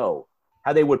to go,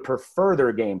 how they would prefer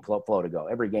their game flow to go.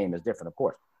 Every game is different, of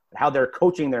course. But how they're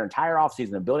coaching their entire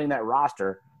offseason and building that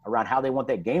roster around how they want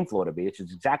that game flow to be, which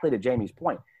is exactly to Jamie's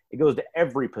point. It goes to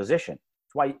every position.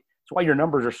 That's why your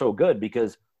numbers are so good,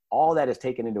 because all that is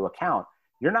taken into account.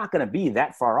 You're not going to be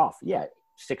that far off. Yeah,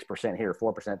 6% here,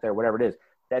 4% there, whatever it is.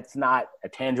 That's not a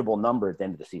tangible number at the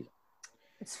end of the season.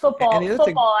 It's football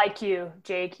IQ,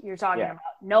 Jake, you're talking about.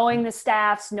 Knowing the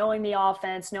staffs, knowing the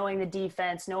offense, knowing the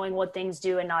defense, knowing what things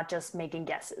do, and not just making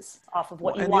guesses off of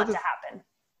what you want to happen.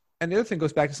 And the other thing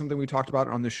goes back to something we talked about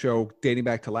on the show dating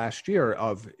back to last year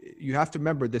of you have to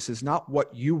remember this is not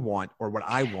what you want or what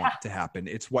I want to happen.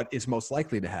 It's what is most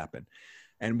likely to happen.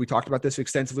 And we talked about this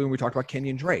extensively when we talked about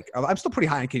Kenyon Drake. I'm still pretty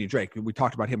high on Kenyon Drake. We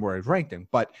talked about him where I've ranked him.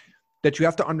 But that you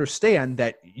have to understand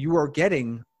that you are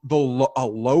getting a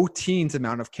low teens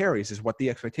amount of carries is what the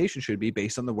expectation should be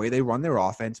based on the way they run their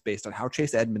offense, based on how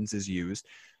Chase Edmonds is used.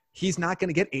 He's not going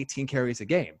to get 18 carries a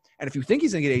game. And if you think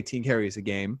he's going to get 18 carries a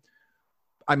game,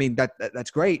 I mean, that's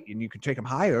great, and you can take him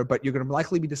higher, but you're going to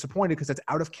likely be disappointed because that's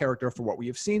out of character for what we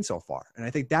have seen so far. And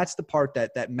I think that's the part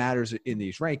that matters in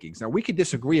these rankings. Now, we could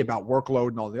disagree about workload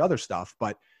and all the other stuff,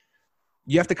 but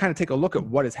you have to kind of take a look at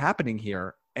what is happening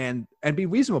here and be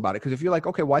reasonable about it. Because if you're like,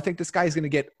 okay, well, I think this guy is going to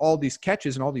get all these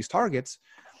catches and all these targets,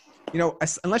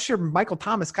 unless you're Michael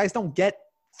Thomas, guys don't get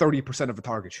 30% of a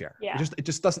target share. Yeah. It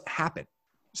just doesn't happen.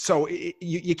 So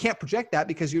you can't project that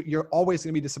because you're always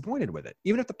going to be disappointed with it,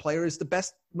 even if the player is the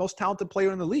best, most talented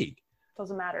player in the league.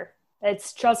 Doesn't matter.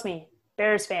 Trust me,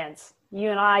 Bears fans, you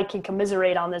and I can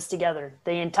commiserate on this together.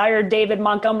 The entire David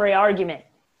Montgomery argument.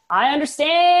 I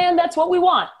understand that's what we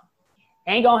want.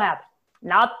 Ain't going to happen.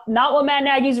 Not what Matt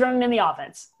Nagy's running in the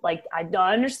offense. Like, I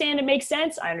understand it makes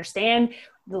sense. I understand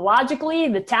logically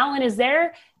the talent is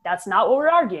there. That's not what we're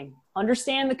arguing.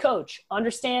 Understand the coach.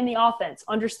 Understand the offense.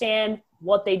 Understand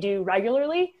what they do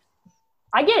regularly.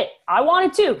 I get it. I want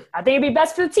it too. I think it'd be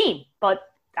best for the team. But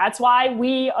that's why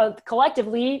we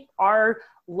collectively are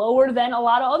lower than a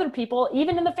lot of other people,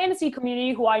 even in the fantasy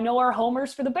community, who I know are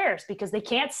homers for the Bears, because they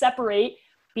can't separate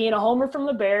being a homer from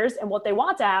the Bears and what they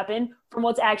want to happen from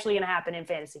what's actually going to happen in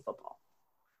fantasy football.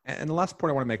 And the last point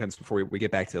I want to make on this before we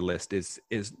get back to the list is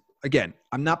again,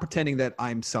 I'm not pretending that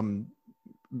I'm some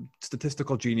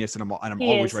statistical genius and I'm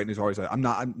always right and he's always right. I'm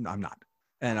not.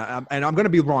 And I'm going to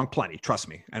be wrong plenty, trust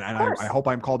me. And I hope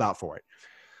I'm called out for it.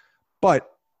 But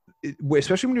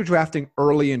especially when you're drafting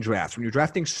early in drafts, when you're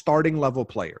drafting starting level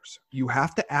players, you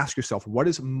have to ask yourself, what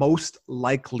is most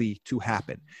likely to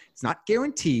happen? It's not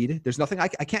guaranteed. There's nothing, I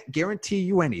can't guarantee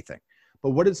you anything. But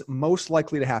what is most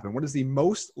likely to happen? What is the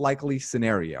most likely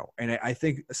scenario? And I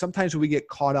think sometimes we get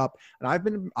caught up, and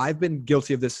I've been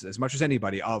guilty of this as much as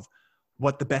anybody, of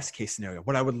what the best case scenario,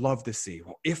 what I would love to see,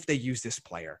 well, if they use this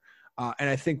player. And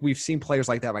I think we've seen players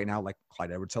like that right now, like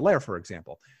Clyde Edwards-Helaire, for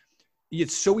example.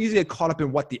 It's so easy to get caught up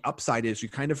in what the upside is.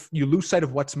 You lose sight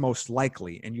of what's most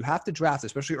likely, and you have to draft,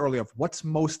 especially early, of what's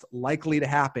most likely to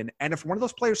happen. And if one of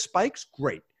those players spikes,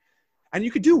 great. And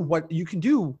you can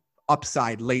do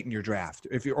upside late in your draft,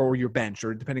 or your bench,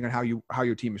 or depending on how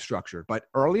your team is structured. But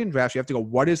early in drafts, you have to go,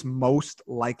 what is most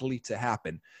likely to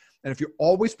happen? And if you're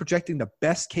always projecting the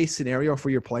best case scenario for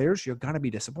your players, you're going to be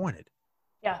disappointed.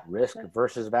 Yeah. Risk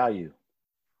versus value.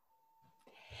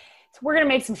 We're gonna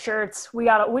make some shirts. We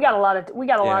got a lot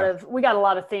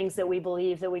of things that we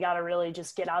believe that we got to really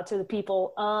just get out to the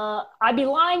people. I'd be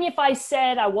lying if I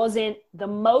said I wasn't the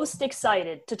most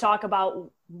excited to talk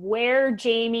about where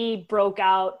Jamie broke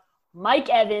out Mike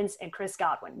Evans and Chris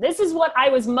Godwin. This is what I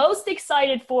was most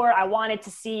excited for. I wanted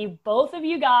to see both of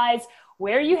you guys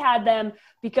where you had them,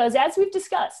 because as we've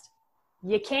discussed,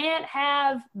 you can't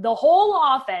have the whole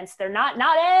offense. Not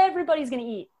everybody's going to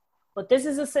eat, but this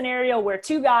is a scenario where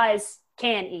two guys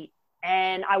can eat.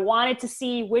 And I wanted to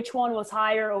see which one was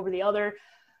higher over the other.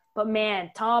 But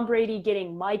man, Tom Brady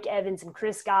getting Mike Evans and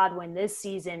Chris Godwin this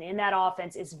season in that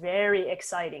offense is very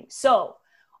exciting. So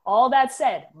all that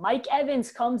said, Mike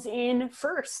Evans comes in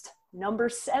first, number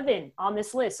 7 on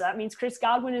this list. So that means Chris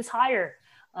Godwin is higher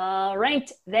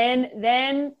ranked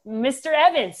than Mr.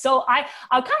 Evans. So I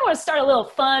kind of want to start a little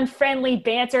fun, friendly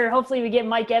banter. Hopefully we get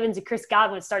Mike Evans and Chris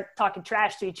Godwin to start talking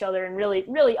trash to each other and really,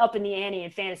 really up in the ante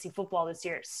in fantasy football this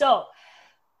year. So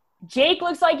Jake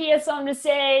looks like he has something to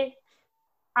say.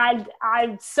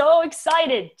 I'm so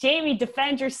excited. Jamie,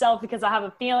 defend yourself, because I have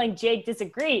a feeling Jake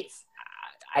disagrees.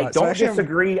 I don't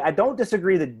disagree. I don't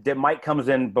disagree that Mike comes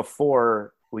in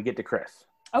before we get to Chris.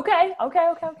 Okay.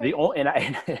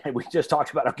 And we just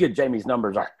talked about how good Jamie's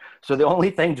numbers are. So the only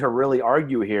thing to really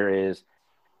argue here is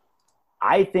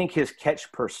I think his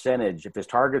catch percentage, if his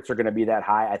targets are going to be that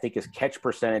high, I think his catch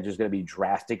percentage is going to be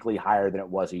drastically higher than it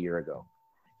was a year ago.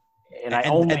 And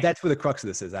that's where the crux of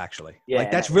this is, actually. Yeah,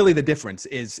 like that's really the difference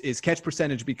is catch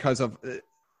percentage, because of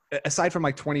aside from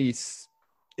like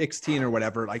 2016 or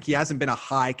whatever, like he hasn't been a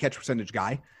high catch percentage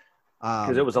guy.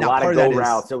 Because it was a lot of go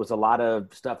routes. It was a lot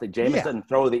of stuff that Jameis doesn't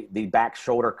throw the back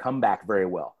shoulder comeback very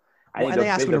well. I think they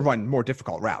ask him to run more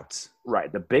difficult routes.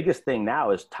 Right. The biggest thing now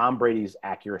is Tom Brady's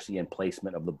accuracy and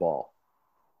placement of the ball,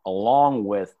 along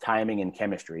with timing and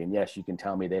chemistry. And yes, you can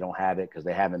tell me they don't have it because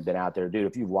they haven't been out there. Dude,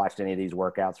 if you've watched any of these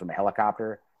workouts from a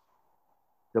helicopter,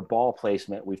 the ball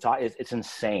placement, it's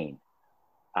insane.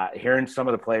 Hearing some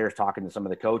of the players talking to some of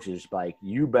the coaches, like,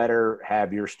 you better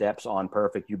have your steps on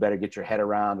perfect. You better get your head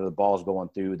around or the ball's going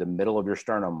through the middle of your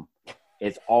sternum.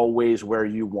 It's always where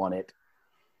you want it.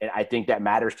 And I think that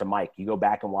matters to Mike. You go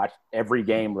back and watch every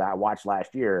game that I watched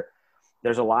last year.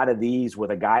 There's a lot of these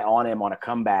with a guy on him on a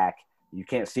comeback. You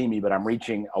can't see me, but I'm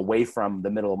reaching away from the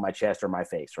middle of my chest or my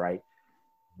face, right?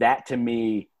 That, to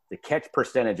me, the catch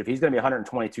percentage, if he's going to be a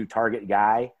 122 target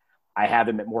guy, I have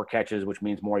him at more catches, which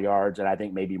means more yards, and I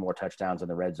think maybe more touchdowns in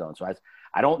the red zone. So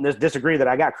I don't disagree that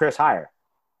I got Chris higher,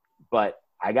 but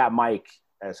I got Mike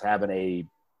as having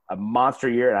a monster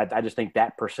year, and I just think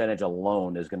that percentage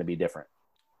alone is going to be different.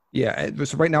 Yeah,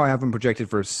 so right now I have him projected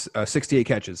for 68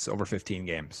 catches over 15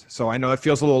 games. So I know it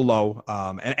feels a little low,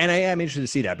 and I am interested to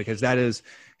see that, because that is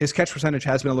his catch percentage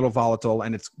has been a little volatile,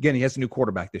 and he has a new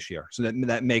quarterback this year, so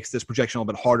that makes this projection a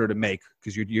little bit harder to make,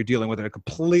 because you're dealing with a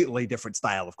completely different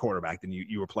style of quarterback than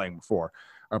you were playing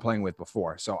with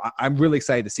before. So I'm really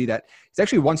excited to see that. He's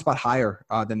actually one spot higher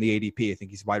than the ADP. I think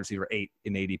he's wide receiver 8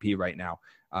 in ADP right now,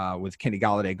 with Kenny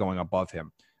Golladay going above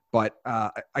him. But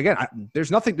again,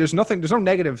 there's no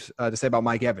negatives to say about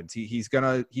Mike Evans. He's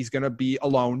gonna be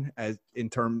alone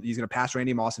he's gonna pass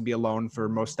Randy Moss and be alone for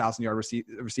most 1,000-yard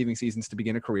receiving seasons to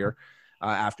begin a career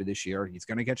after this year. He's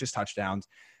gonna get his touchdowns.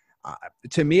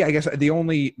 To me, I guess the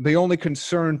only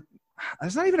concern,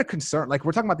 it's not even a concern. Like,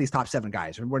 we're talking about these top 7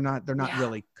 guys, and they're not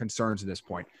really concerns at this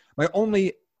point. My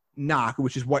only knock,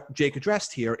 which is what Jake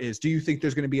addressed here, is, do you think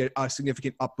there's going to be a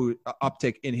significant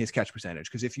uptick in his catch percentage?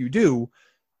 Because if you do,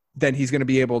 then he's going to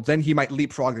be then he might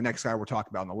leapfrog the next guy we're talking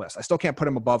about on the list. I still can't put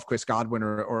him above Chris Godwin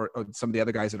or some of the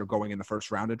other guys that are going in the first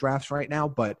round of drafts right now,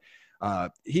 but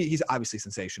he's obviously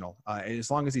sensational. And as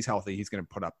long as he's healthy, he's going to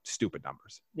put up stupid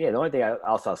numbers. Yeah, the only thing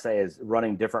I'll say is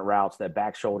running different routes, that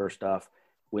back shoulder stuff.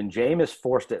 When Jameis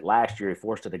forced it last year, he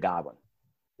forced it to Godwin.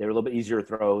 They were a little bit easier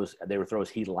throws. They were throws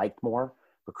he liked more.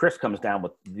 But Chris comes down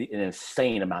with an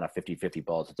insane amount of 50-50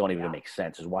 balls that don't even make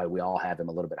sense, is why we all have him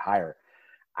a little bit higher.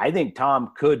 I think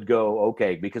Tom could go,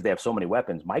 okay, because they have so many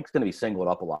weapons, Mike's going to be singled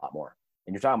up a lot more.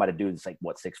 And you're talking about a dude that's like,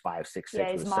 6'5",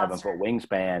 6'6", with a 7-foot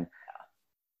wingspan.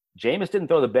 Jameis didn't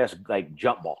throw the best,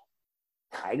 jump ball.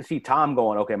 I can see Tom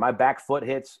going, okay, my back foot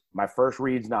hits, my first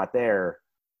read's not there.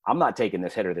 I'm not taking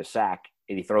this hit or this sack.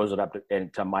 And he throws it up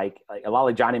to Mike. A lot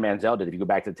like Johnny Manziel did. If you go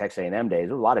back to the Texas A&M days,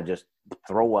 there was a lot of just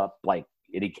throw up, and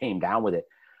he came down with it.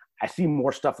 I see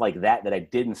more stuff like that I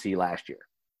didn't see last year.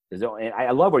 And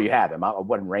I love where you have him. I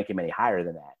wouldn't rank him any higher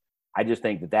than that. I just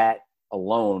think that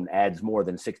alone adds more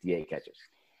than 68 catches.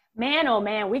 Man, oh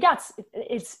man, we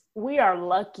are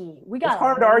lucky. It's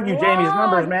hard to argue Jamie's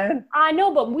numbers, man. I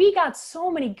know, but we got so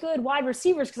many good wide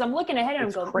receivers because I'm looking ahead and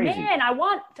I'm going, crazy. Man, I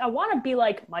want to be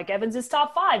like Mike Evans is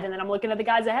top 5, and then I'm looking at the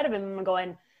guys ahead of him and I'm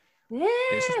going, who do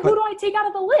I take out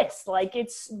of the list? Like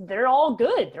they're all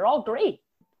good, they're all great.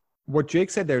 What Jake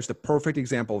said there is the perfect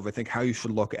example of, I think, how you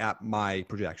should look at my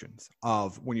projections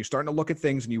of when you're starting to look at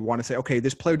things and you want to say, okay,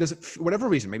 this player doesn't, for whatever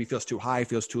reason, maybe feels too high,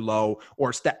 feels too low,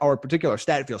 or a particular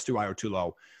stat feels too high or too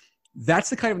low. That's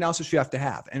the kind of analysis you have to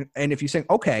have. And if you're saying,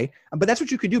 okay, but that's what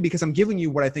you could do because I'm giving you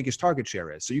what I think his target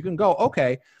share is. So you can go,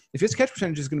 okay, if his catch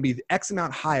percentage is going to be X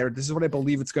amount higher, this is what I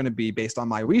believe it's going to be based on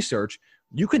my research.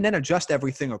 You can then adjust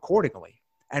everything accordingly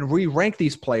and re-rank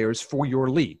these players for your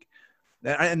league.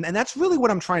 And that's really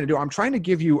what I'm trying to do. I'm trying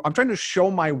to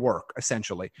show my work,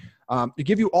 essentially, to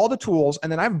give you all the tools.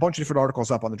 And then I have a bunch of different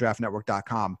articles up on the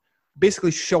draftnetwork.com,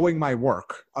 basically showing my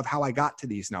work of how I got to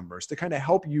these numbers to kind of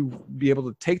help you be able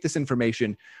to take this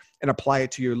information and apply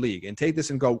it to your league and take this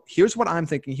and go, here's what I'm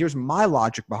thinking. Here's my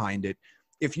logic behind it.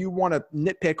 If you want to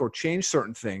nitpick or change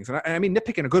certain things, and I mean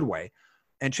nitpick in a good way,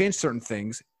 and change certain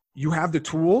things, you have the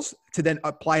tools to then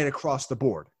apply it across the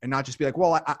board and not just be like,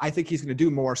 well, I think he's going to do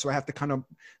more, so I have to kind of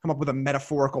come up with a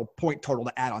metaphorical point total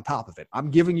to add on top of it. I'm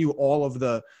giving you all of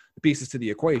the pieces to the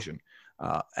equation.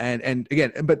 And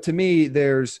again, but to me,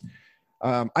 there's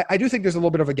I do think there's a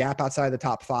little bit of a gap outside the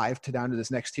top 5 to down to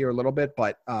this next tier a little bit,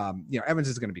 but Evans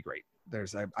is going to be great.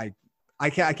 I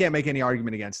can't make any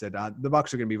argument against it. The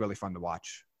Bucs are going to be really fun to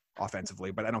watch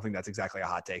offensively, but I don't think that's exactly a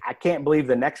hot take. I can't believe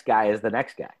the next guy is the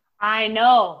next guy. I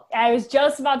know. I was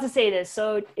just about to say this.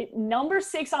 So number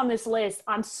 6 on this list,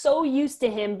 I'm so used to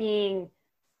him being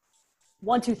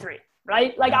 1, 2, 3,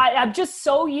 right? Like I'm just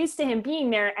so used to him being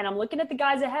there, and I'm looking at the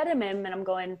guys ahead of him and I'm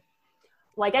going,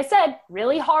 like I said,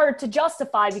 really hard to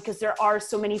justify because there are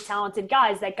so many talented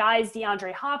guys. That guy's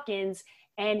DeAndre Hopkins,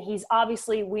 and he's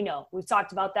obviously, we've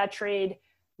talked about that trade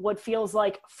what feels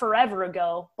like forever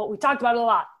ago, but we talked about it a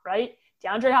lot, right?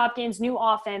 DeAndre Hopkins, new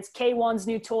offense, K1's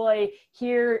new toy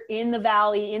here in the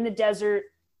valley, in the desert,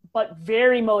 but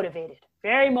very motivated,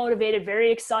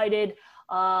 very excited.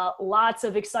 Lots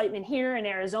of excitement here in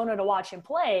Arizona to watch him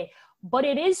play. But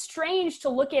it is strange to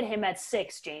look at him at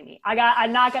 6, Jamie.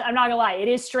 I'm not gonna lie. It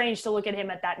is strange to look at him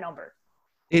at that number.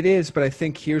 It is, but I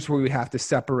think here's where we have to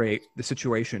separate the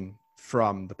situation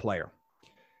from the player.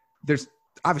 There's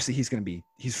obviously he's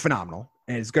phenomenal,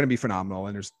 and it's going to be phenomenal,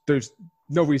 and there's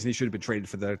no reason he should have been traded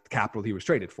for the capital he was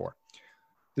traded for.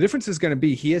 The difference is going to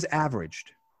be he has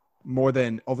averaged more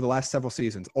than, over the last several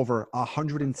seasons, over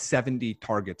 170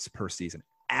 targets per season.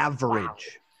 Average. Wow.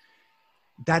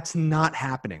 That's not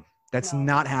happening. That's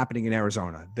not happening in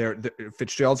Arizona.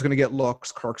 Fitzgerald's going to get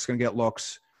looks. Kirk's going to get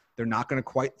looks. They're not going to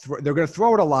quite they're going to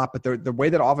throw it a lot, but the way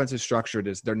that offense is structured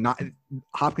is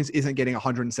Hopkins isn't getting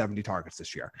 170 targets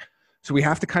this year. So we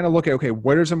have to kind of look at, okay,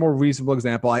 what is a more reasonable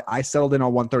example? I settled in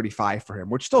on 135 for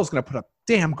him, which still is going to put up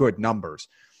damn good numbers.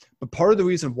 But part of the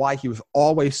reason why he was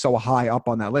always so high up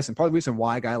on that list, and part of the reason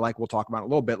why a guy we'll talk about in a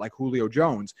little bit, like Julio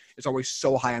Jones, is always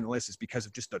so high on the list is because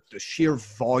of just the sheer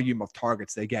volume of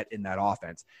targets they get in that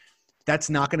offense.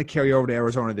 That's not going to carry over to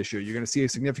Arizona this year. You're going to see a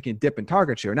significant dip in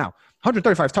target share. Now,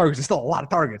 135 targets is still a lot of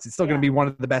targets. It's still going to be one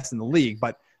of the best in the league,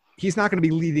 but he's not going to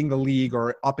be leading the league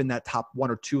or up in that top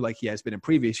 1 or 2 like he has been in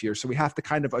previous years. So we have to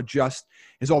kind of adjust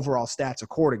his overall stats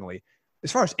accordingly.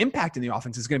 As far as impact in the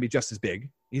offense is going to be just as big.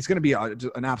 He's going to be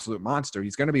an absolute monster.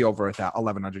 He's going to be over at that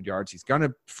 1,100 yards. He's going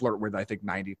to flirt with, I think,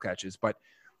 90 catches. But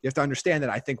you have to understand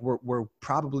that I think we're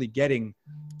probably getting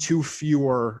 2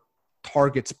 fewer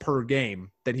targets per game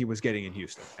than he was getting in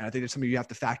Houston. And I think that's something you have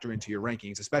to factor into your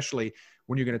rankings, especially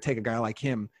when you're going to take a guy like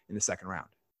him in the second round.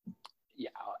 Yeah,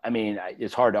 I mean,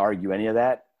 it's hard to argue any of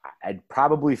that. I'd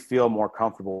probably feel more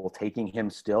comfortable taking him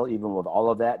still, even with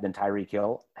all of that, than Tyreek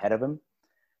Hill ahead of him.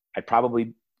 I'd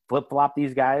probably flip-flop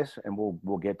these guys, and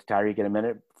we'll get to Tyreek in a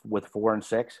minute with 4 and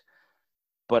 6.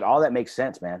 But all that makes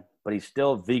sense, man. But he's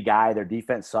still the guy. Their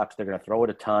defense sucks. They're going to throw it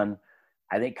a ton.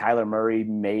 I think Kyler Murray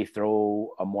may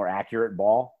throw a more accurate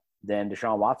ball than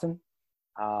Deshaun Watson,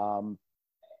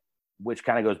 which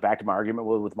kind of goes back to my argument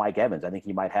with Mike Evans. I think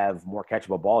he might have more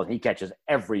catchable balls. He catches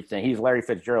everything. He's Larry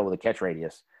Fitzgerald with a catch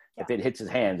radius. Yeah. If it hits his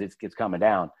hands, it's coming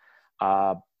down.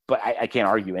 But I can't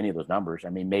argue any of those numbers. I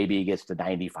mean, maybe he gets to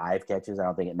 95 catches. I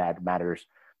don't think it matters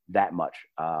that much.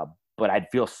 But I'd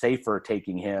feel safer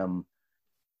taking him.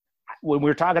 When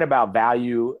we're talking about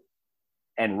value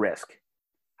and risk,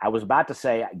 I was about to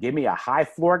say, give me a high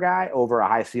floor guy over a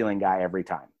high ceiling guy every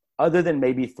time, other than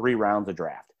maybe 3 rounds of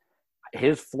draft.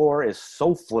 His floor is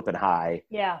so flipping high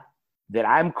that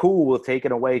I'm cool with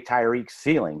taking away Tyreek's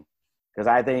ceiling, because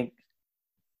I think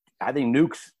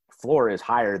Nuke's floor is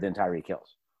higher than Tyreek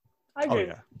Hill's. I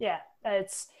agree. Oh, yeah.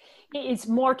 It's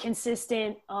more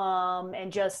consistent,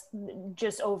 and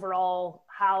just overall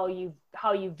how you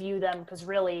view them, because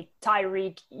really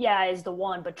Tyreek, is the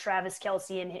one, but Travis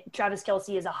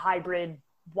Kelce is a hybrid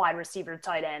wide receiver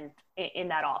tight end in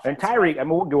that offense. And Tyreek, I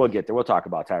mean, we'll get there. We'll talk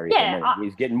about Tyreek in a minute.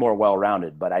 He's getting more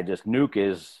well-rounded, but Nuke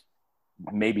is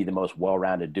maybe the most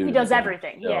well-rounded dude. He does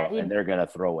everything. And they're going to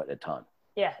throw it a ton.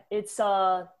 Yeah, it's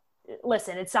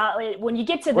listen, it's not when you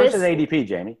get to Where's this. Where's his ADP,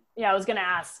 Jamie? Yeah, I was going to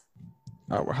ask.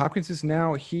 Hopkins is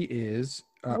now, he is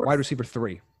wide receiver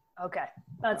 3. Okay.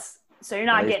 So you're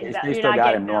not getting that. You're not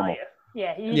getting value.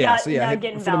 Yeah. For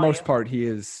the most part, he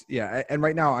is. Yeah. And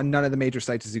right now on none of the major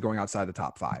sites is he going outside the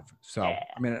top 5. So,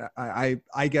 I mean,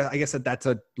 I guess that's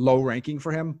a low ranking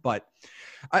for him, but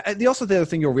the other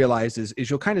thing you'll realize is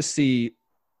you'll kind of see,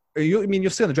 you'll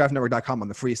see on the draftnetwork.com on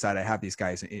the free side, I have these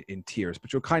guys in tiers,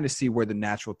 but you'll kind of see where the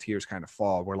natural tiers kind of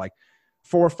fall, where like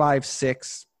 4, 5,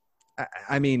 6.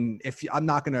 I mean, I don't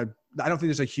think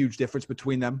there's a huge difference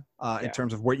between them in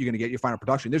terms of what you're going to get your final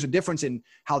production. There's a difference in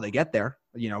how they get there.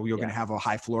 You're going to have a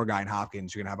high floor guy in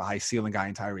Hopkins. You're going to have a high ceiling guy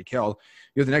in Tyreek Hill.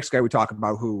 You're the next guy we talk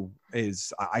about who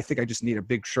is, I think I just need a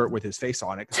big shirt with his face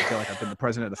on it because I feel like I've been the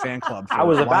president of the fan club. I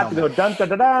was about to go dun da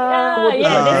da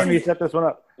da. Jamie set this one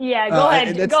up. Yeah, go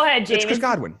ahead, Jamie. It's Chris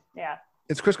Godwin. Yeah.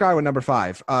 It's Chris Godwin, number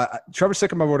 5. Trevor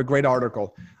Sycamore wrote a great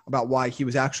article about why he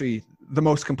was actually the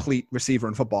most complete receiver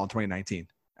in football in 2019,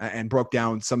 and broke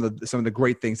down some of the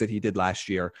great things that he did last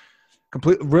year.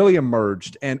 Really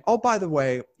emerged. And by the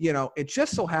way, it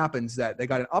just so happens that they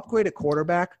got an upgraded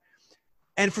quarterback,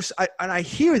 and I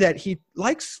hear that he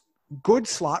likes good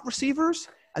slot receivers,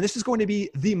 and this is going to be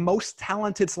the most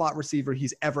talented slot receiver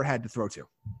he's ever had to throw to.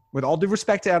 With all due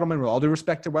respect to Edelman, with all due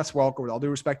respect to Wes Welker, with all due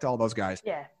respect to all those guys,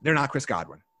 they're not Chris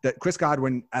Godwin. That Chris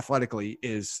Godwin athletically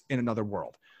is in another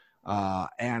world.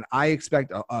 And I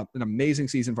expect an amazing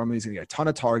season from him. He's going to get a ton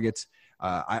of targets.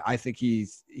 I think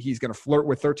he's going to flirt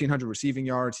with 1,300 receiving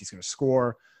yards. He's going to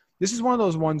score. This is one of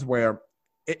those ones where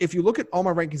if you look at all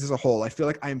my rankings as a whole, I feel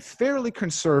like I'm fairly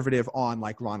conservative on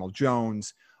like Ronald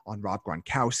Jones, on Rob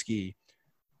Gronkowski,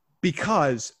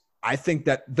 because I think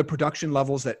that the production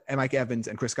levels that Mike Evans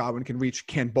and Chris Godwin can reach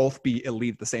can both be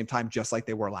elite at the same time, just like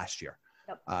they were last year.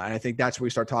 And I think that's where we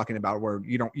start talking about where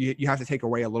you have to take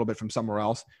away a little bit from somewhere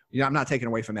else. I'm not taking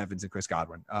away from Evans and Chris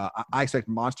Godwin. I expect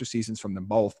monster seasons from them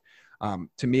both.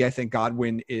 To me, I think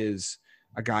Godwin is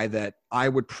a guy that I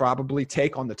would probably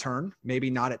take on the turn, maybe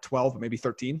not at 12, but maybe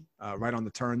 13, right on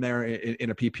the turn there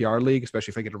in a PPR league,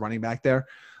 especially if I get a running back there.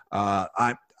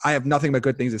 I have nothing but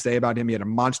good things to say about him. He had a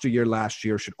monster year last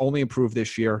year, should only improve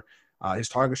this year. His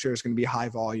target share is going to be high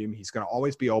volume. He's going to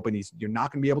always be open. You're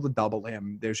not going to be able to double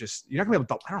him. You're not going to be able to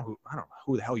double. I don't know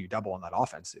who the hell you double on that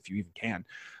offense, if you even can.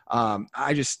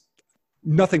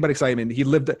 Nothing but excitement.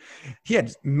 He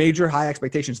had major high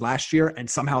expectations last year and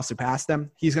somehow surpassed them.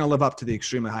 He's going to live up to the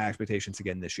extremely high expectations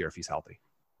again this year if he's healthy.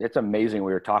 It's amazing.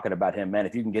 We were talking about him, man.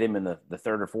 If you can get him in the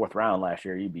 3rd or 4th round last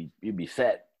year, you'd be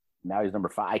set. Now he's number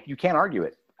 5. You can't argue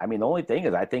it. I mean, the only thing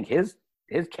is I think his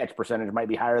catch percentage might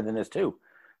be higher than this too.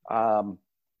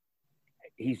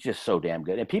 He's just so damn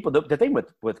good. And people, the thing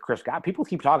with Chris Godwin, people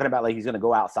keep talking about like he's going to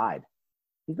go outside.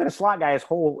 He's been a slot guy his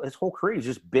whole career. He's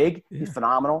just big. Yeah. He's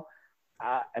phenomenal.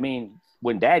 I mean,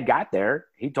 when Dad got there,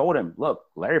 he told him, "Look,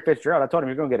 Larry Fitzgerald. I told him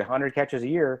you're going to get 100 catches a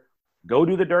year. Go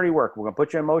do the dirty work. We're going to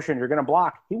put you in motion. You're going to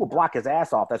block." He will block his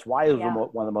ass off. That's why he was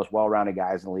one of the most well-rounded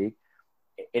guys in the league,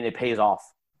 and it pays off.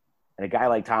 And a guy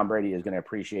like Tom Brady is going to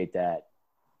appreciate that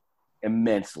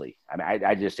immensely. I mean,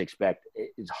 I just expect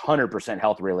it's 100%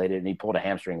 health related, and he pulled a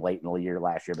hamstring late in the year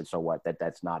last year, but so what?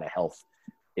 That's not a health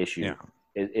issue. Yeah.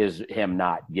 Is him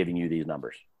not giving you these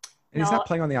numbers. And he's not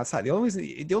playing on the outside. The only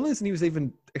reason he was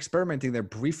even experimenting there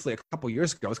briefly a couple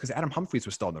years ago is because Adam Humphries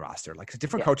was still on the roster. Like, a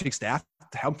different coaching staff.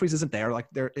 Humphries isn't there. Like,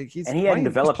 he hadn't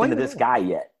developed into this guy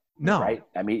yet. No, right?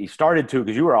 I mean, he started to,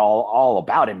 because you were all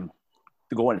about him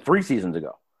going 3 seasons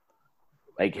ago.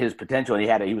 Like, his potential,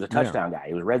 and he was a touchdown guy.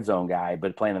 He was a red zone guy,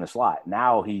 but playing in the slot.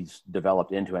 Now he's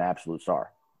developed into an absolute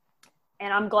star.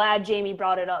 And I'm glad Jamie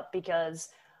brought it up, because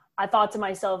I thought to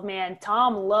myself, man,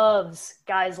 Tom loves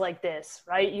guys like this,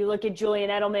 right? You look at Julian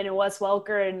Edelman and Wes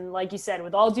Welker, and like you said,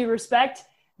 with all due respect,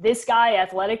 this guy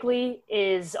athletically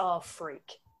is a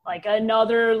freak. Like,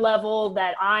 another level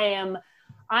that I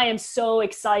am so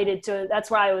excited to – that's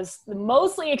where I was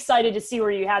mostly excited to see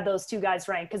where you had those 2 guys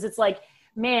ranked, because it's like,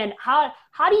 man, how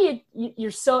do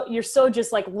you're so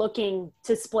just like looking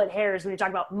to split hairs when you're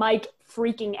talking about Mike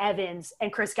freaking Evans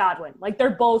and Chris Godwin. Like, they're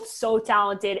both so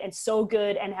talented and so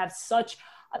good and have such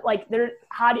Like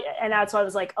and that's why I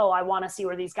was like, oh, I want to see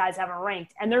where these guys have them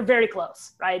ranked, and they're very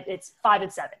close, right? It's 5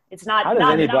 and 7. It's not. How does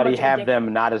anybody have ridiculous.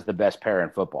 them not as the best pair in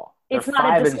football? It's They're not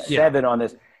 5 and 7 on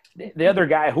this. The other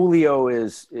guy, Julio,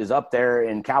 is up there,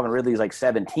 and Calvin Ridley's like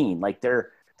 17. Like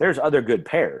there's other good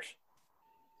pairs.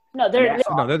 No, they're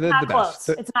the best.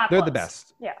 It's not. They're close. the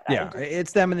best. Yeah,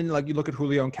 it's them, and then like you look at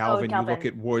Julio and Calvin, Calvin. you look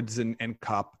at Woods and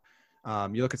Kupp.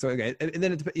 You look at something, and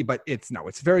then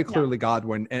it's very clearly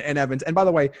Godwin and Evans. And by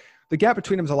the way, the gap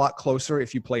between them is a lot closer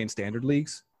if you play in standard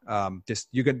leagues. Just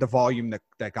you get the volume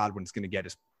that Godwin's going to get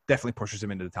is definitely pushes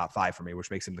him into the top 5 for me,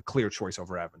 which makes him the clear choice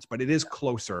over Evans. But it is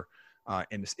closer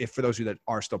if for those of you that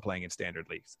are still playing in standard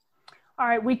leagues. All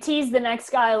right, we teased the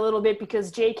next guy a little bit because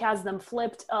Jake has them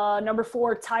flipped. Number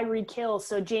 4, Tyreek Hill.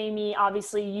 So, Jamie,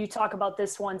 obviously you talk about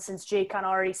this one since Jake kind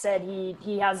of already said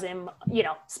he has him,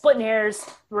 splitting hairs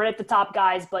right at the top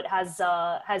guys, but has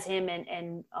him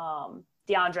and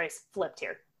DeAndre's flipped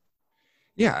here.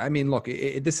 Yeah, I mean, look,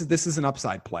 this is an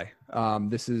upside play. I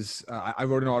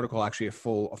wrote an article, actually a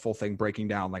full thing breaking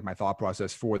down like my thought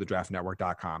process for the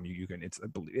draftnetwork.com. You can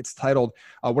it's titled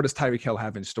 "What Does Tyreek Hill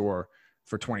Have in Store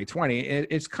for 2020?"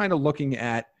 It's kind of looking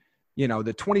at,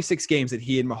 the 26 games that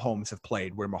he and Mahomes have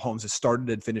played where Mahomes has started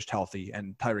and finished healthy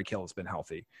and Tyreek Hill has been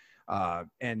healthy.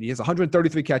 And he has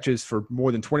 133 catches for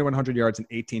more than 2,100 yards and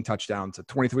 18 touchdowns, a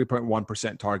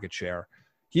 23.1% target share.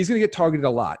 He's going to get targeted a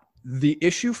lot. The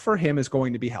issue for him is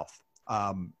going to be health.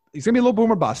 He's going to be a little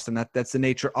boom or bust, and that's the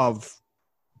nature of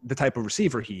the type of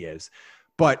receiver he is.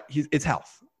 But it's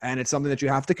health, and it's something that you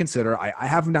have to consider. I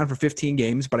have him down for 15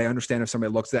 games, but I understand if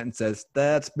somebody looks at that and says,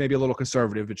 that's maybe a little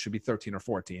conservative, it should be 13 or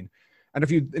 14. And if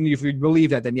you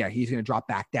believe that, then yeah, he's going to drop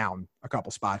back down a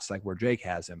couple spots like where Jake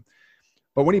has him.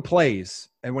 But when he plays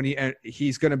and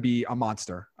he's going to be a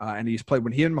monster, and he's played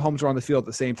when he and Mahomes are on the field at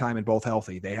the same time and both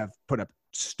healthy, they have put up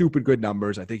stupid good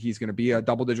numbers. I think he's going to be a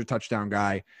double-digit touchdown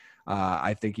guy.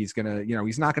 I think he's going to,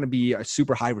 he's not going to be a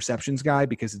super high receptions guy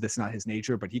because that's not his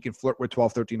nature, but he can flirt with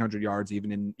 1,300 yards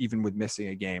even with missing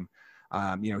a game.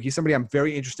 He's somebody I'm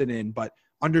very interested in, but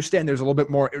understand there's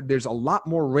a lot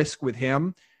more risk with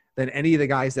him than any of the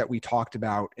guys that we talked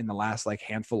about in the last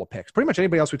handful of picks. Pretty much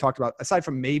anybody else we talked about, aside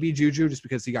from maybe Juju, just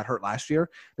because he got hurt last year,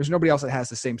 there's nobody else that has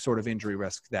the same sort of injury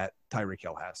risk that Tyreek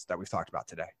Hill has that we've talked about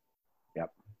today.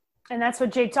 Yep. And that's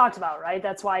what Jake talked about, right?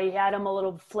 That's why he had him a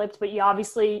little flipped, but you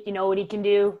obviously, you know what he can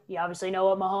do. You obviously know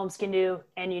what Mahomes can do,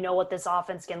 and you know what this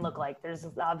offense can look like. There's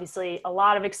obviously a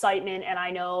lot of excitement, and I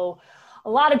know a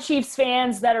lot of Chiefs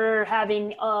fans that are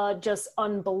having just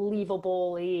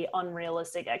unbelievably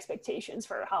unrealistic expectations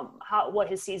for what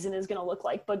his season is going to look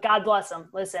like. But God bless him.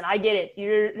 Listen, I get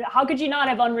it. How could you not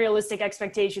have unrealistic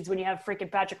expectations when you have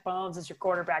freaking Patrick Mahomes as your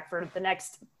quarterback for the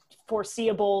next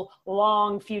foreseeable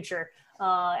long future,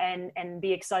 and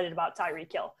be excited about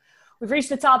Tyreek Hill? We've reached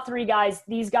the top 3 guys.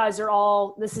 These guys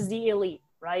are this is the elite.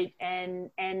 Right. And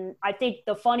I think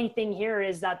the funny thing here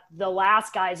is that the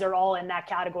last guys are all in that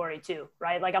category too.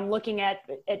 Right. Like I'm looking at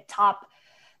top.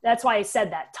 That's why I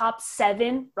said that top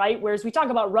 7. Right. Whereas we talk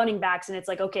about running backs and it's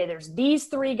like, okay, there's these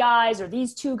 3 guys or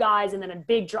these 2 guys and then a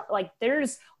big drop. Like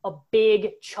there's a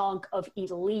big chunk of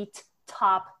elite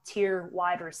top tier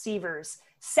wide receivers.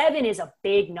 7 is a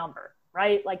big number.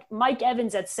 Right. Like Mike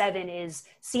Evans at 7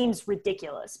 seems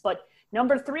ridiculous. But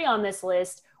number 3 on this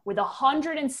list, with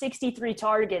 163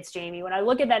 targets, Jamie, when I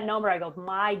look at that number, I go,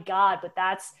 my God, but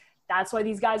that's why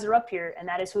these guys are up here, and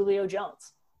that is Julio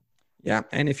Jones. Yeah,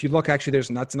 and if you look, actually,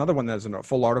 that's another one that's a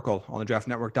full article on the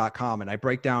draftnetwork.com, and I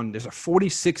break down, there's a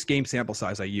 46-game sample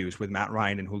size I use with Matt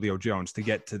Ryan and Julio Jones to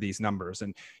get to these numbers,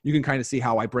 and you can kind of see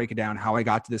how I break it down, how I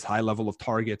got to this high level of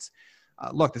targets.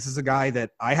 Look, this is a guy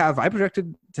that I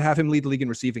projected to have him lead the league in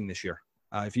receiving this year.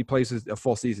 If he plays a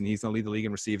full season, he's going to lead the league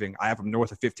in receiving. I have him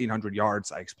north of 1,500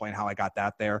 yards. I explain how I got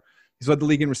that there. He's led the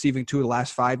league in receiving 2 of the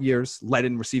last 5 years, led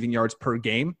in receiving yards per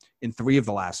game in 3 of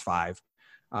the last 5.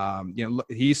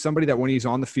 He's somebody that when he's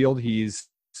on the field, he's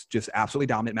just absolutely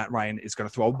dominant. Matt Ryan is going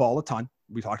to throw a ball a ton.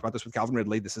 We talked about this with Calvin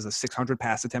Ridley. This is a 600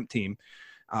 pass attempt team.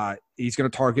 He's going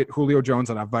to target Julio Jones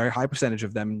on a very high percentage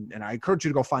of them. And I encourage you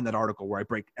to go find that article where I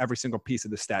break every single piece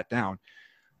of the stat down.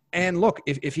 And look,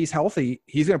 if he's healthy,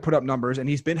 he's going to put up numbers, and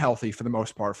he's been healthy for the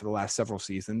most part for the last several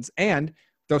seasons. And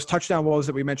those touchdown woes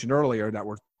that we mentioned earlier that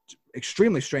were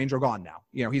extremely strange are gone now.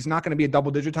 He's not going to be a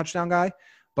double-digit touchdown guy,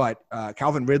 but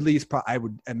Calvin Ridley's I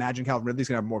would imagine Calvin Ridley's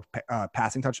going to have more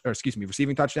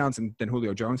receiving touchdowns than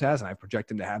Julio Jones has, and I project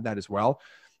him to have that as well.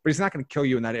 But he's not going to kill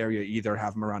you in that area either,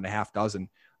 have him around a half dozen.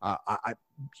 I'm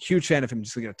huge fan of him,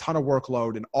 just getting a ton of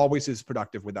workload and always is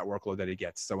productive with that workload that he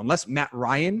gets. So unless Matt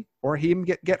Ryan or him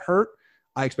get hurt,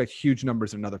 I expect huge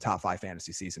numbers in another top 5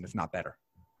 fantasy season, if not better.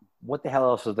 what the hell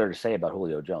else is there to say about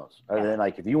Julio Jones? Other than,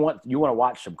 like, if you want to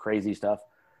watch some crazy stuff,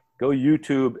 go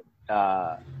YouTube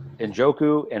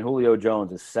Njoku and Julio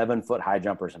Jones as 7-foot high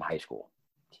jumpers in high school.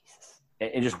 Jesus.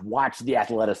 And just watch the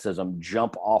athleticism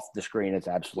jump off the screen. It's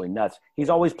absolutely nuts. He's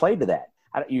always played to that.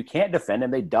 You can't defend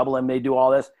him. They double him. They do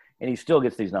all this, and he still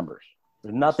gets these numbers.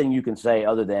 There's nothing you can say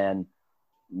other than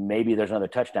maybe there's another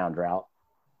touchdown drought.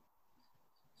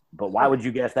 But why would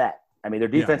you guess that? I mean, their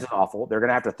defense is awful. They're going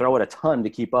to have to throw it a ton to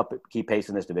keep pace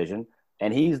in this division.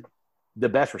 And he's the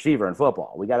best receiver in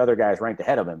football. We got other guys ranked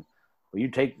ahead of him. But you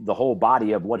take the whole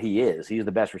body of what he is. He's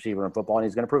the best receiver in football, and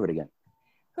he's going to prove it again.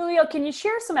 Julio, can you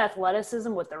share some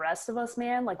athleticism with the rest of us,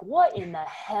 man? Like, what in the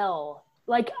hell?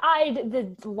 Like,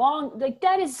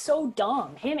 that is so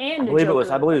dumb. Him and I believe it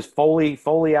was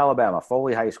Foley, Alabama,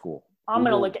 Foley High School. I'm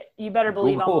going to look at – you better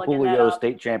believe I'm looking Julio that up.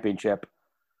 State Championship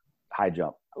high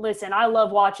jump. Listen, I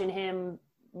love watching him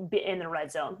in the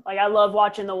red zone. Like, I love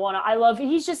watching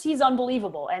he's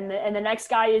unbelievable. And the next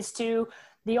guy is too.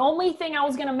 The only thing I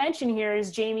was going to mention here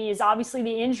is Jamie is obviously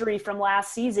the injury from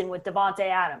last season with Davante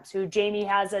Adams, who Jamie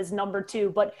has as number 2.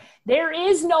 But there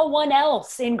is no one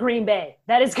else in Green Bay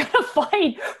that is going to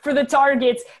fight for the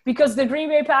targets because the Green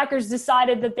Bay Packers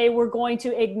decided that they were going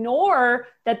to ignore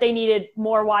that they needed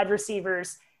more wide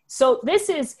receivers. So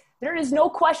there is no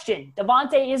question.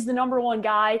 Davante is the number 1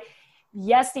 guy.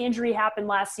 Yes, the injury happened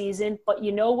last season, but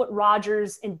you know what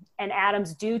Rodgers and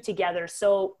Adams do together.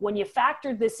 So when you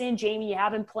factor this in, Jamie, you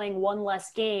have him playing one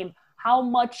less game. How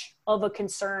much of a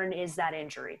concern is that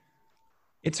injury?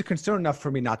 It's a concern enough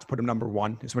for me not to put him number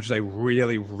 1, as much as I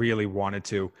really, really wanted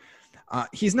to.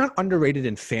 He's not underrated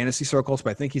in fantasy circles, but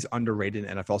I think he's underrated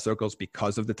in NFL circles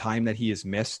because of the time that he has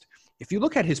missed. If you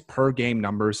look at his per game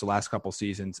numbers the last couple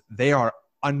seasons, they are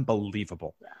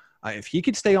unbelievable. Yeah. If he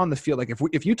could stay on the field, like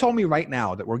if you told me right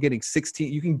now that we're getting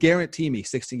 16, you can guarantee me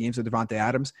 16 games with Davante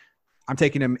Adams, I'm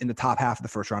taking him in the top half of the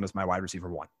first round as my wide receiver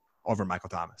 1 over Michael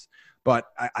Thomas. But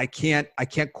I can't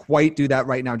quite do that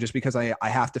right now just because I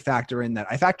have to factor in that.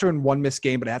 I factor in 1 missed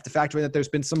game, but I have to factor in that there's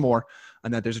been some more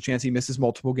and that there's a chance he misses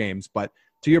multiple games. But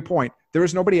to your point, there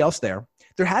is nobody else there.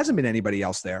 There hasn't been anybody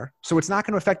else there. So it's not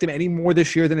going to affect him any more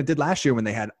this year than it did last year when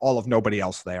they had all of nobody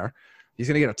else there. He's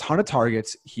going to get a ton of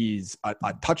targets. He's a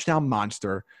touchdown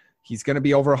monster. He's going to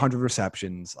be over 100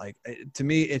 receptions. Like, to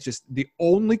me, it's just the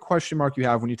only question mark you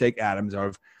have when you take Adams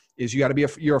is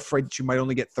you're afraid that you might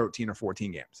only get 13 or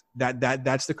 14 games.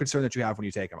 That's the concern that you have when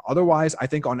you take him. Otherwise, I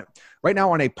think right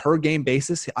now on a per game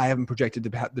basis, I have him projected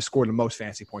to score the most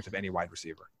fantasy points of any wide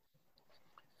receiver.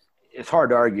 It's hard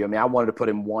to argue. I mean, I wanted to put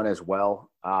him 1 as well.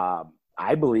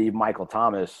 I believe Michael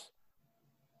Thomas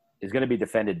is going to be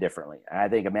defended differently. And I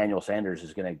think Emmanuel Sanders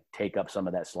is going to take up some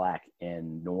of that slack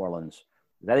in New Orleans.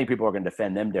 I think people are going to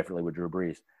defend them differently with Drew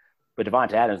Brees. But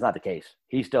Davante Adams is not the case.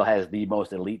 He still has the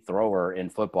most elite thrower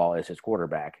in football as his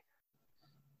quarterback.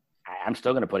 I'm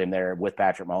still going to put him there with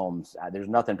Patrick Mahomes. There's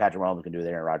nothing Patrick Mahomes can do that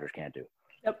Aaron Rodgers can't do.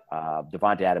 Yep.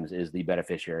 Davante Adams is the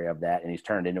beneficiary of that, and he's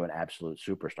turned into an absolute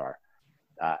superstar.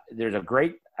 I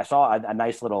saw a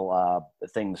nice little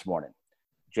thing this morning.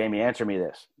 Jamie, answer me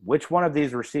this. Which one of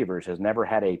these receivers has never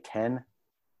had a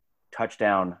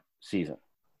 10-touchdown season?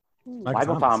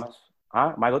 Michael Thomas.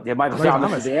 Huh? Michael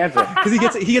Thomas is the answer.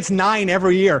 Because he gets 9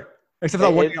 every year. Except for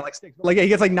that one year, like 6. Like, he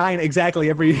gets like 9 exactly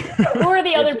every year. Who are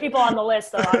the other people on the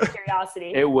list, though, out of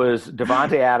curiosity? It was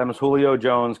Davante Adams, Julio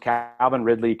Jones, Calvin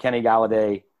Ridley, Kenny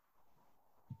Galladay.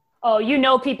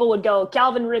 Oh, people would go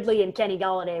Calvin Ridley and Kenny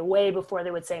Galladay way before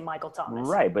they would say Michael Thomas.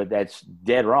 Right, but that's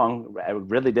dead wrong.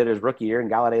 Ridley did his rookie year,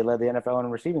 and Galladay led the NFL in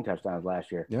receiving touchdowns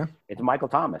last year. Yeah. It's Michael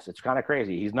Thomas. It's kind of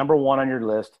crazy. He's number 1 on your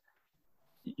list.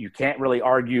 You can't really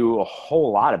argue a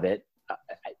whole lot of it.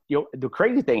 The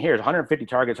crazy thing here is 150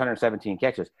 targets, 117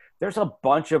 catches. There's a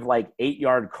bunch of,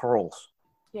 8-yard curls.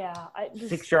 Yeah.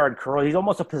 6-yard curl. He's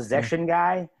almost a possession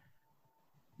guy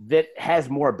that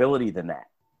has more ability than that.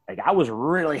 I was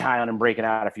really high on him breaking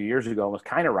out a few years ago and was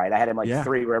kind of right. I had him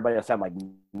 3 where everybody else had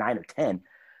him 9 or 10.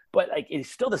 But it's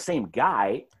still the same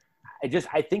guy.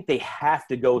 I think they have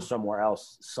to go somewhere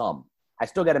else some. I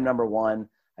still got him number 1.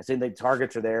 I think the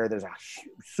targets are there. There's a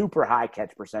super high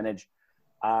catch percentage.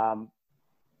 But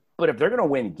if they're going to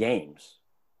win games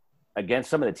against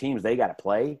some of the teams they got to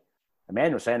play,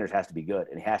 Emmanuel Sanders has to be good,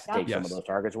 and he has to take some of those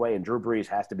targets away, and Drew Brees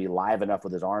has to be live enough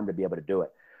with his arm to be able to do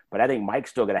it. But I think Mike's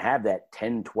still going to have that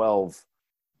 10, 12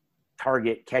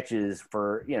 target catches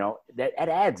for, that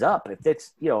adds up. If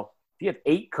it's, if you have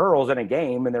 8 curls in a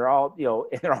game and they're all,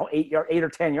 8 or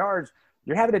 10 yards,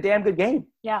 you're having a damn good game.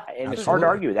 Yeah. And absolutely. It's hard to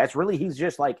argue. That's really, he's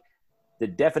just like the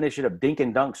definition of dink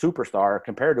and dunk superstar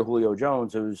compared to Julio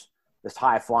Jones, who's this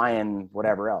high flying,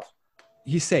 whatever else.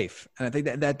 he's safe. And I think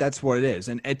that's what it is.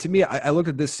 And to me, I looked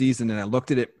at this season and I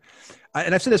looked at it,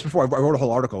 and I've said this before, I wrote a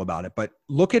whole article about it, but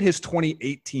look at his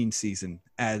 2018 season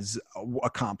as a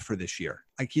comp for this year.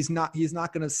 Like he's not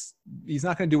going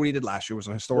to do what he did last year. It was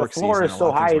a historic season. The floor is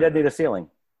so high, he doesn't need a ceiling.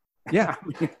 Yeah.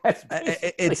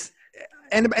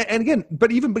 And again, but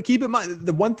keep in mind,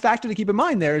 the one factor to keep in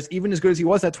mind there is even as good as he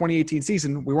was that 2018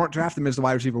 season, we weren't drafting him as the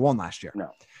wide receiver 1 last year.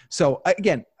 No. So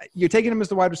again, you're taking him as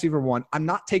the wide receiver 1. I'm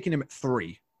not taking him at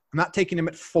 3. I'm not taking him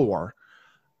at 4.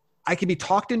 I can be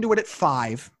talked into it at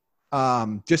 5.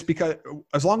 Just because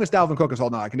as long as Dalvin Cook is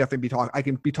holding on, I can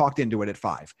definitely be talked into it at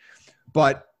 5.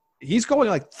 But he's going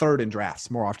like 3rd in drafts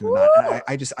more often than not.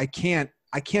 And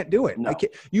I can't do it. No.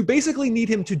 You basically need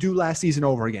him to do last season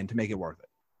over again to make it worth it.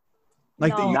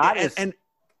 Like No. and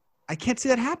I can't see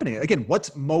that happening. Again,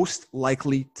 what's most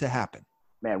likely to happen?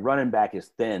 Man, running back is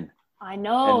thin. I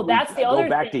know. And that's the other Go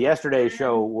back to yesterday's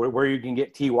show where you can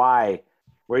get Ty,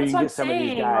 where you That's can what get some I'm of these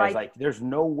saying, guys. like- Like, there's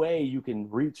no way you can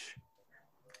reach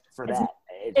for that.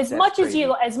 as much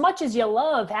as you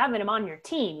love having him on your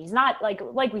team, he's not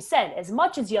like we said, as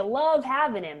much as you love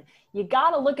having him, you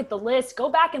got to look at the list, go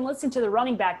back and listen to the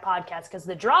running back podcast, because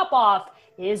the drop off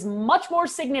is much more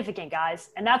significant, guys.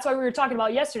 And that's why we were talking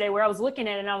about yesterday, where I was looking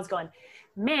at it and I was going,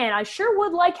 man, I sure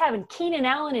would like having Keenan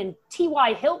Allen and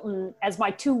T.Y. Hilton as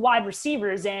my 2 wide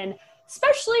receivers. And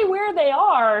especially where they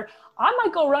are, I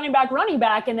might go running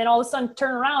back, and then all of a sudden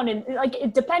turn around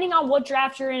and depending on what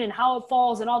draft you're in and how it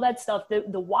falls and all that stuff,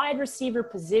 the wide receiver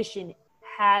position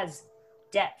has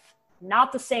depth,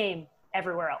 not the same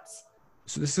everywhere else.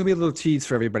 So this is going to be a little tease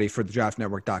for everybody for the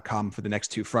draftnetwork.com for the next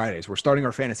 2 Fridays. We're starting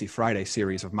our Fantasy Friday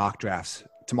series of mock drafts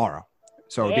tomorrow.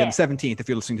 So it'll be on the 17th if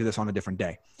you're listening to this on a different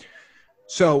day.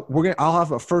 So I'll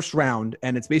have a first round,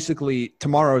 and it's basically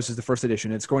tomorrow's is the first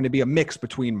edition. It's going to be a mix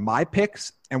between my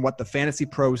picks and what the Fantasy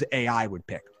Pros AI would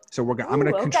pick. So I'm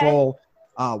going to control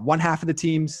one half of the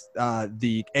teams.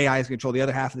 The AI is going to control the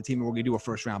other half of the team, and we're going to do a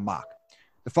first round mock.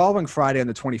 The following Friday on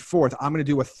the 24th, I'm going to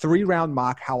do a 3-round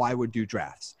mock how I would do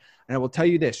drafts. And I will tell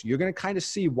you this, you're going to kind of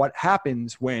see what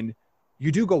happens when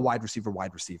you do go wide receiver,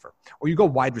 or you go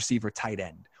wide receiver, tight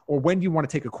end, or when you want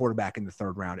to take a quarterback in the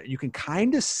 3rd round. You can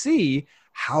kind of see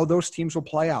how those teams will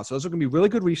play out. So those are going to be really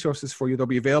good resources for you. They'll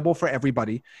be available for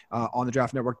everybody on the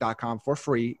draftnetwork.com for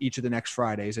free each of the next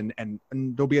Fridays. And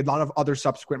there'll be a lot of other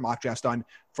subsequent mock drafts done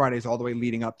Fridays all the way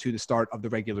leading up to the start of the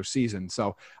regular season.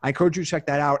 So I encourage you to check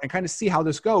that out and kind of see how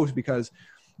this goes, because,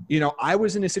 I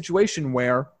was in a situation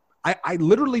where I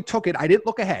literally took it. I didn't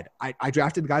look ahead. I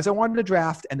drafted the guys I wanted to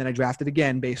draft, and then I drafted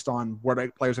again based on what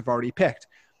players I've already picked.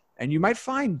 And you might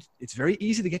find it's very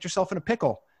easy to get yourself in a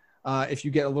pickle if you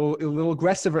get a little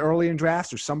aggressive early in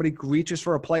drafts, or somebody reaches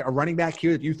for a running back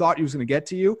here that you thought he was going to get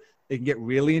to you. It can get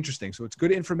really interesting. So it's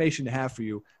good information to have for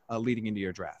you leading into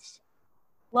your drafts.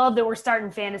 Love that we're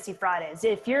starting Fantasy Fridays.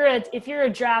 If you're a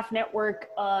Draft Network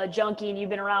junkie and you've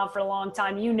been around for a long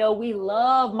time, we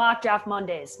love Mock Draft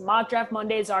Mondays. Mock Draft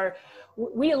Mondays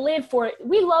we live for it.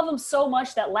 We love them so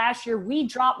much that last year we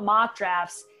dropped mock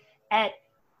drafts at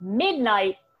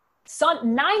midnight,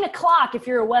 9 o'clock if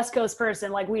you're a West Coast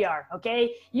person like we are,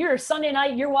 okay? You're Sunday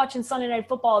night, you're watching Sunday Night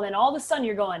Football, and then all of a sudden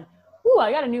you're going, ooh,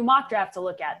 I got a new mock draft to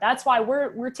look at. That's why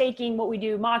we're taking what we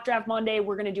do, Mock Draft Monday.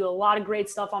 We're going to do a lot of great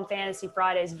stuff on Fantasy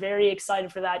Fridays. Very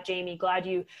excited for that, Jamie. Glad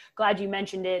you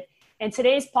mentioned it. And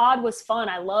today's pod was fun.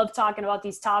 I love talking about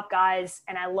these top guys,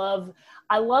 and I love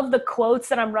the quotes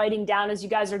that I'm writing down as you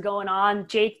guys are going on.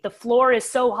 Jake, the floor is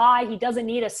so high, he doesn't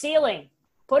need a ceiling.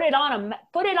 Put it on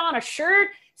a shirt.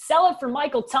 Sell it for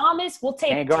Michael Thomas. We'll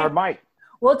take Vanguard Mike.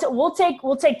 We'll take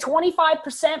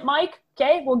 25%, Mike.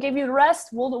 Okay, we'll give you the rest.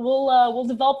 We'll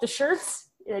develop the shirts.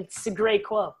 It's a great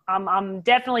quote. I'm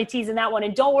definitely teasing that one.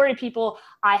 And don't worry, people.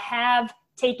 I have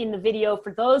taken the video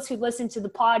for those who listened to the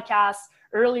podcast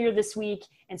earlier this week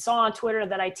and saw on Twitter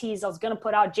that I teased I was going to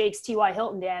put out Jake's T.Y.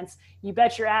 Hilton dance. You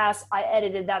bet your ass I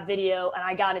edited that video and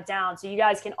I got it down so you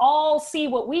guys can all see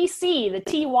what we see, the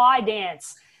T.Y.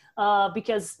 dance.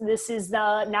 Because this is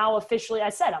now officially, I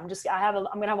said, I'm going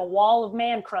to have a wall of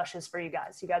man crushes for you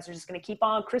guys. You guys are just going to keep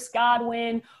on Chris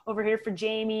Godwin over here for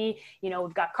Jamie.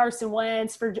 We've got Carson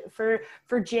Wentz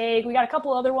for Jake. We got a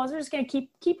couple other ones. We're just going to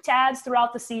keep tabs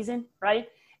throughout the season. Right.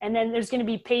 And then there's going to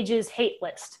be Paige's hate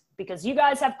list because you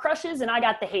guys have crushes and I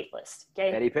got the hate list. Okay.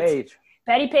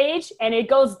 Petty Page, and it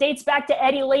dates back to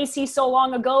Eddie Lacy so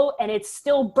long ago, and it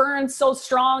still burns so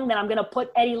strong that I'm going to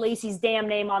put Eddie Lacy's damn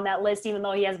name on that list, even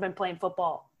though he hasn't been playing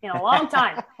football in a long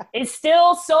time. It's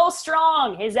still so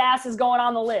strong. His ass is going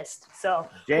on the list. So,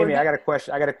 Jamie, I got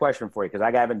a question for you because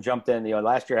I haven't jumped in.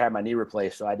 Last year I had my knee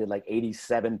replaced, so I did like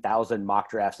 87,000 mock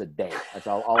drafts a day. That's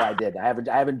all I did. I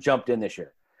haven't jumped in this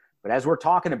year. But as we're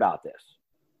talking about this,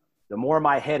 the more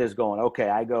my head is going, okay,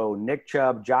 I go Nick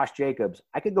Chubb, Josh Jacobs.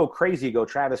 I could go crazy, go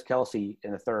Travis Kelce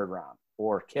in the third round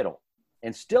or Kittle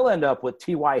and still end up with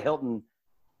T.Y. Hilton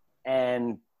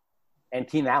and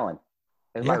Keenan Allen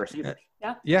as my receivers.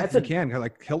 Yeah, you can.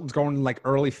 Like Hilton's going like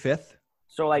early fifth.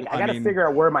 So like I got to figure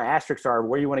out where my asterisks are,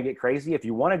 where you want to get crazy. If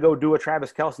you want to go do a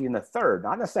Travis Kelce in the third,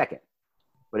 not in the second,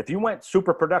 but if you went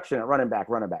super production at running back,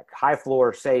 high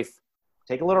floor, safe,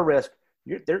 take a little risk.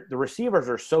 The receivers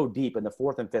are so deep in the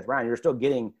fourth and fifth round. You're still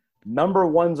getting number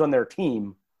ones on their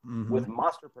team with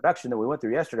monster production that we went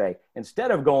through yesterday. Instead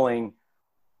of going,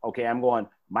 okay, I'm going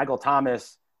Michael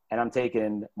Thomas and I'm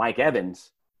taking Mike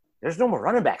Evans. There's no more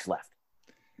running backs left.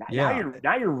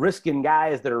 Now you're risking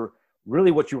guys that are really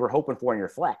what you were hoping for in your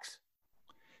flex.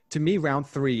 To me, round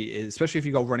 3 is, especially if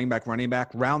you go running back,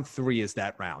 round 3 is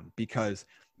that round because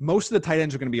most of the tight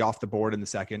ends are going to be off the board in the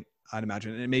second, I'd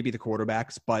imagine, and it may be the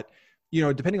quarterbacks, but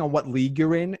depending on what league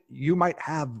you're in, you might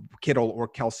have Kittle or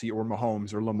Kelce or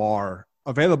Mahomes or Lamar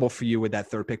available for you with that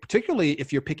third pick, particularly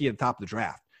if you're picky at the top of the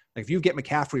draft. Like if you get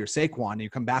McCaffrey or Saquon and you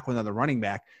come back with another running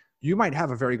back, you might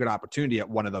have a very good opportunity at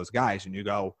one of those guys. And you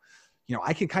go,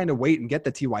 I can kind of wait and get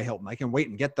the T.Y. Hilton. I can wait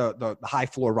and get the high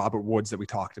floor Robert Woods that we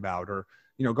talked about, or,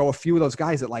 go a few of those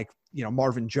guys that like,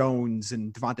 Marvin Jones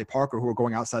and Devontae Parker who are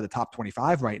going outside the top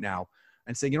 25 right now.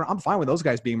 And saying, I'm fine with those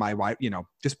guys being my wide,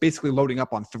 just basically loading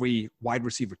up on 3 wide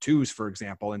receiver 2s, for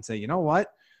example, and say, you know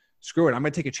what, screw it. I'm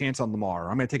going to take a chance on Lamar.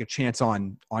 I'm going to take a chance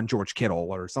on George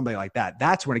Kittle or something like that.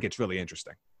 That's when it gets really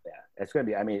interesting. Yeah, it's going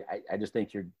to be, I just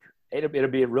think it'll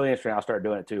be really interesting. I'll start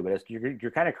doing it too, but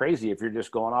you're kind of crazy if you're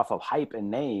just going off of hype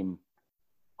and name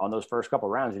on those first couple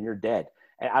of rounds and you're dead.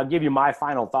 And I'll give you my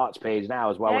final thoughts page now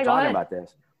as well. We're talking about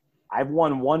this. I've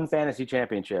won 1 fantasy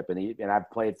championship, and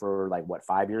I've played for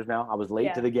 5 years now. I was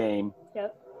late to the game,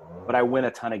 but I win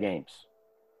a ton of games.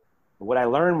 What I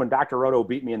learned when Dr. Roto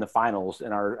beat me in the finals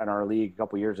in our league a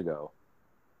couple years ago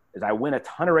is I win a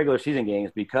ton of regular season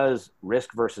games because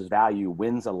risk versus value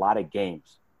wins a lot of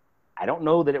games. I don't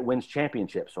know that it wins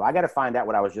championships, so I got to find out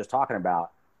what I was just talking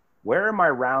about. Where are my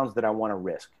rounds that I want to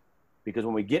risk? Because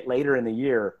when we get later in the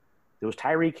year, those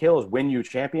Tyreek Hills win you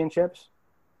championships.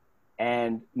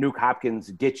 And Nuke Hopkins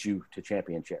gets you to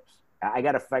championships. I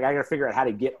gotta figure out how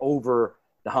to get over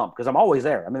the hump because I'm always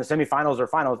there. I'm in the semifinals or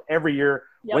finals every year,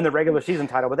 win the regular season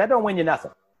title, but that don't win you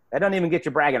nothing. That doesn't even get you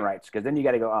bragging rights because then you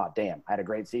got to go, oh, damn, I had a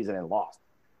great season and lost.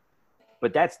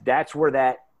 But that's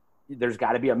where there's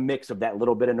got to be a mix of that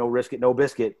little bit of no risk it, no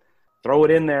biscuit. Throw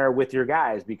it in there with your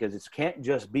guys because it can't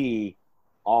just be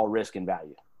all risk and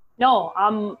value.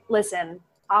 No, listen,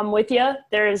 I'm with you.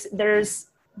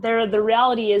 The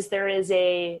reality is there's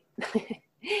a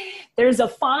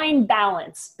fine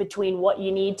balance between what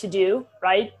you need to do,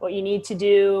 right? What you need to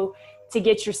do to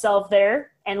get yourself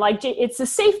there. And it's a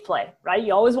safe play, right?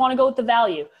 You always want to go with the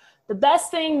value. The best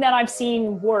thing that I've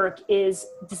seen work is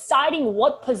deciding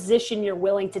what position you're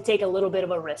willing to take a little bit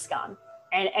of a risk on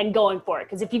and going for it.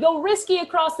 Because if you go risky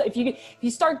across if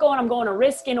you start going, I'm going a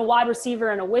risk in a wide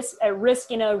receiver and a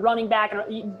risk in a running back,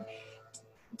 and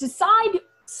decide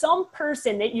some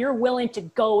person that you're willing to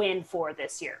go in for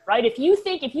this year, right? If you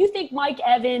think Mike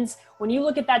Evans, when you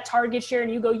look at that target share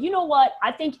and you go, you know what,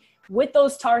 I think with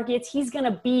those targets, he's going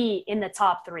to be in the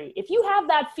top 3. If you have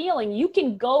that feeling, you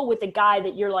can go with a guy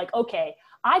that you're like, okay,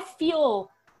 I feel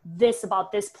this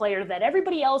about this player that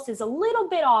everybody else is a little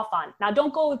bit off on. Now,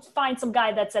 don't go find some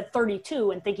guy that's at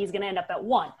 32 and think he's going to end up at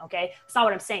 1, okay? That's not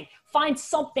what I'm saying. Find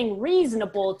something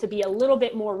reasonable to be a little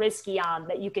bit more risky on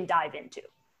that you can dive into.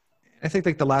 I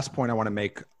think the last point I want to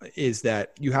make is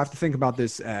that you have to think about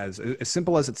this as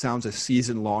simple as it sounds, a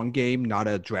season-long game, not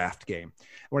a draft game.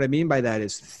 What I mean by that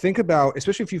is think about,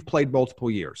 especially if you've played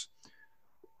multiple years,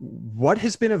 what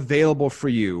has been available for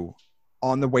you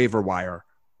on the waiver wire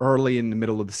early in the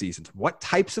middle of the season? What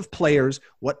types of players,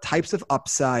 what types of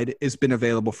upside has been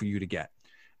available for you to get?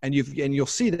 And you'll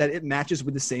see that it matches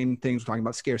with the same things we're talking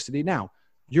about scarcity now.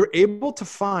 You're able to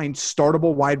find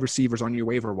startable wide receivers on your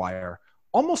waiver wire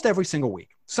almost every single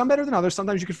week. Some better than others.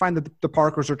 Sometimes you can find the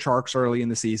Parkers or Charks early in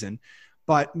the season.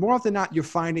 But more often than not, you're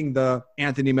finding the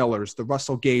Anthony Millers, the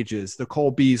Russell Gages, the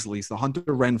Cole Beasleys, the Hunter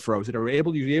Renfros that you're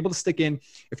able to stick in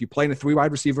if you play in a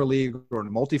 3-wide receiver league or in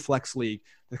a multi-flex league,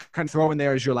 to kind of throw in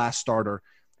there as your last starter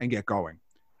and get going.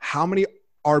 How many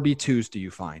RB2s do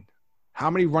you find? How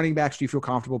many running backs do you feel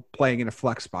comfortable playing in a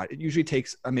flex spot? It usually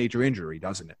takes a major injury,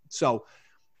 doesn't it? So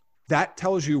that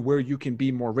tells you where you can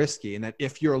be more risky. And that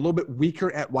if you're a little bit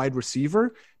weaker at wide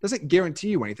receiver, doesn't guarantee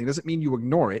you anything. Doesn't mean you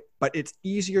ignore it, but it's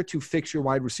easier to fix your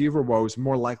wide receiver woes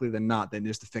more likely than not than it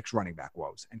is to fix running back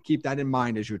woes. And keep that in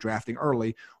mind as you're drafting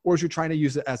early, or as you're trying to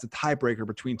use it as a tiebreaker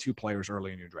between two players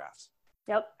early in your drafts.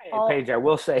 Yep. Hey, Paige, I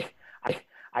will say,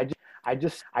 I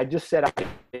just said I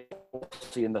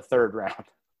see in the third round.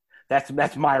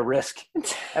 That's my risk.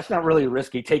 That's not really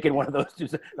risky taking one of those two.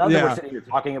 Now that we're sitting here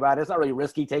talking about it, it's not really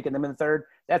risky taking them in the third.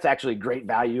 That's actually great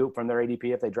value from their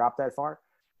ADP if they drop that far.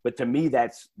 But to me,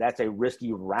 that's a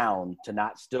risky round to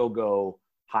not still go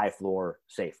high floor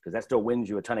safe, because that still wins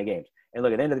you a ton of games. And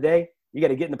look, at the end of the day, you got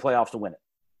to get in the playoffs to win it.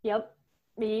 Yep.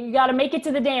 You got to make it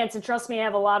to the dance. And trust me, I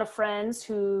have a lot of friends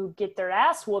who get their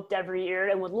ass whooped every year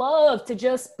and would love to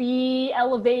just be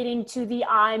elevating to the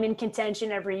I'm in contention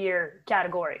every year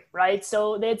category, right?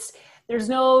 So there's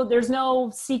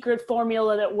no secret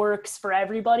formula that works for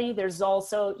everybody. There's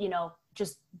also,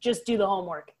 just do the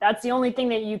homework. That's the only thing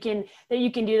that you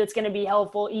can do that's going to be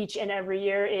helpful each and every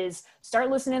year is start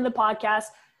listening to the podcast.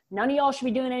 None of y'all should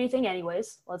be doing anything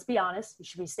anyways. Let's be honest. You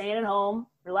should be staying at home,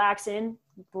 relaxing,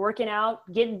 working out,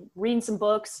 reading some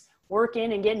books,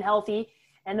 working and getting healthy.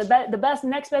 And the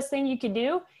next best thing you could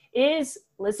do is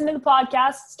listen to the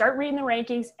podcast, start reading the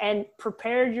rankings, and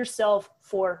prepare yourself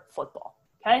for football.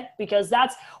 Okay? Because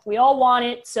we all want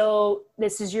it. So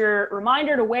this is your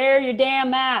reminder to wear your damn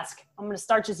mask. I'm going to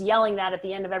start just yelling that at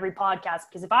the end of every podcast,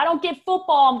 because if I don't get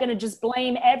football, I'm going to just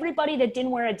blame everybody that didn't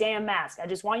wear a damn mask. I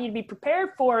just want you to be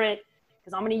prepared for it,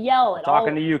 because I'm going to yell at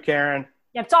Talking to you, Karen.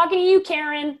 Yeah, I'm talking to you,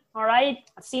 Karen. All right.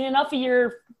 I've seen enough of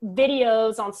your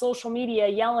videos on social media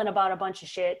yelling about a bunch of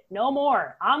shit. No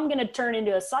more. I'm going to turn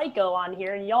into a psycho on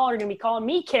here, and y'all are going to be calling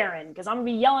me Karen, because I'm going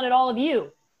to be yelling at all of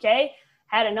you. Okay?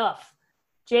 Had enough.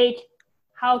 Jake,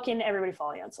 how can everybody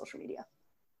follow you on social media?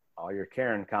 All your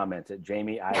Karen comments at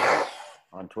Jamie Eisner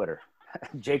on Twitter.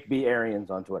 Jake B. Arians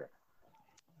on Twitter.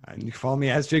 And you can follow me,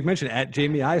 as Jake mentioned, at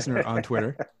Jamie Eisner on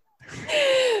Twitter.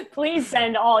 Please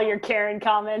send all your Karen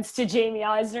comments to Jamie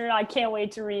Eisner. I can't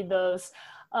wait to read those.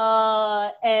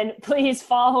 And please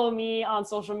follow me on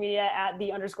social media at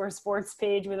 _sports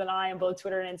page with an I on both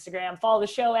Twitter and Instagram. Follow the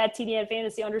show at TDN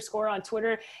Fantasy _ on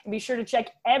Twitter. And be sure to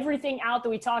check everything out that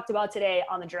we talked about today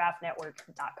on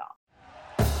thedraftnetwork.com.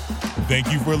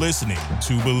 Thank you for listening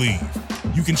to Believe.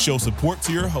 You can show support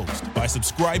to your host by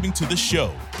subscribing to the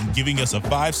show and giving us a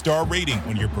 5-star rating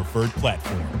on your preferred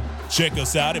platform. Check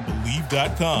us out at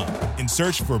Believe.com and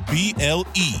search for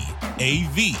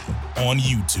BLEAV on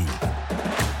YouTube.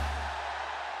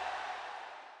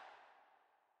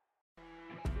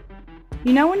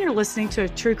 You know when you're listening to a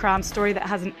true crime story that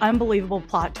has an unbelievable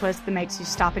plot twist that makes you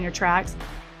stop in your tracks?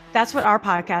 That's what our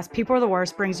podcast, People Are the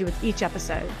Worst, brings you with each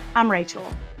episode. I'm Rachel.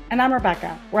 And I'm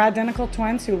Rebecca. We're identical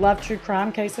twins who love true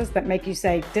crime cases that make you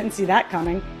say, didn't see that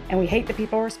coming, and we hate the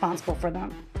people responsible for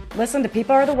them. Listen to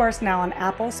People Are the Worst now on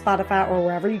Apple, Spotify, or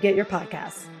wherever you get your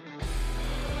podcasts.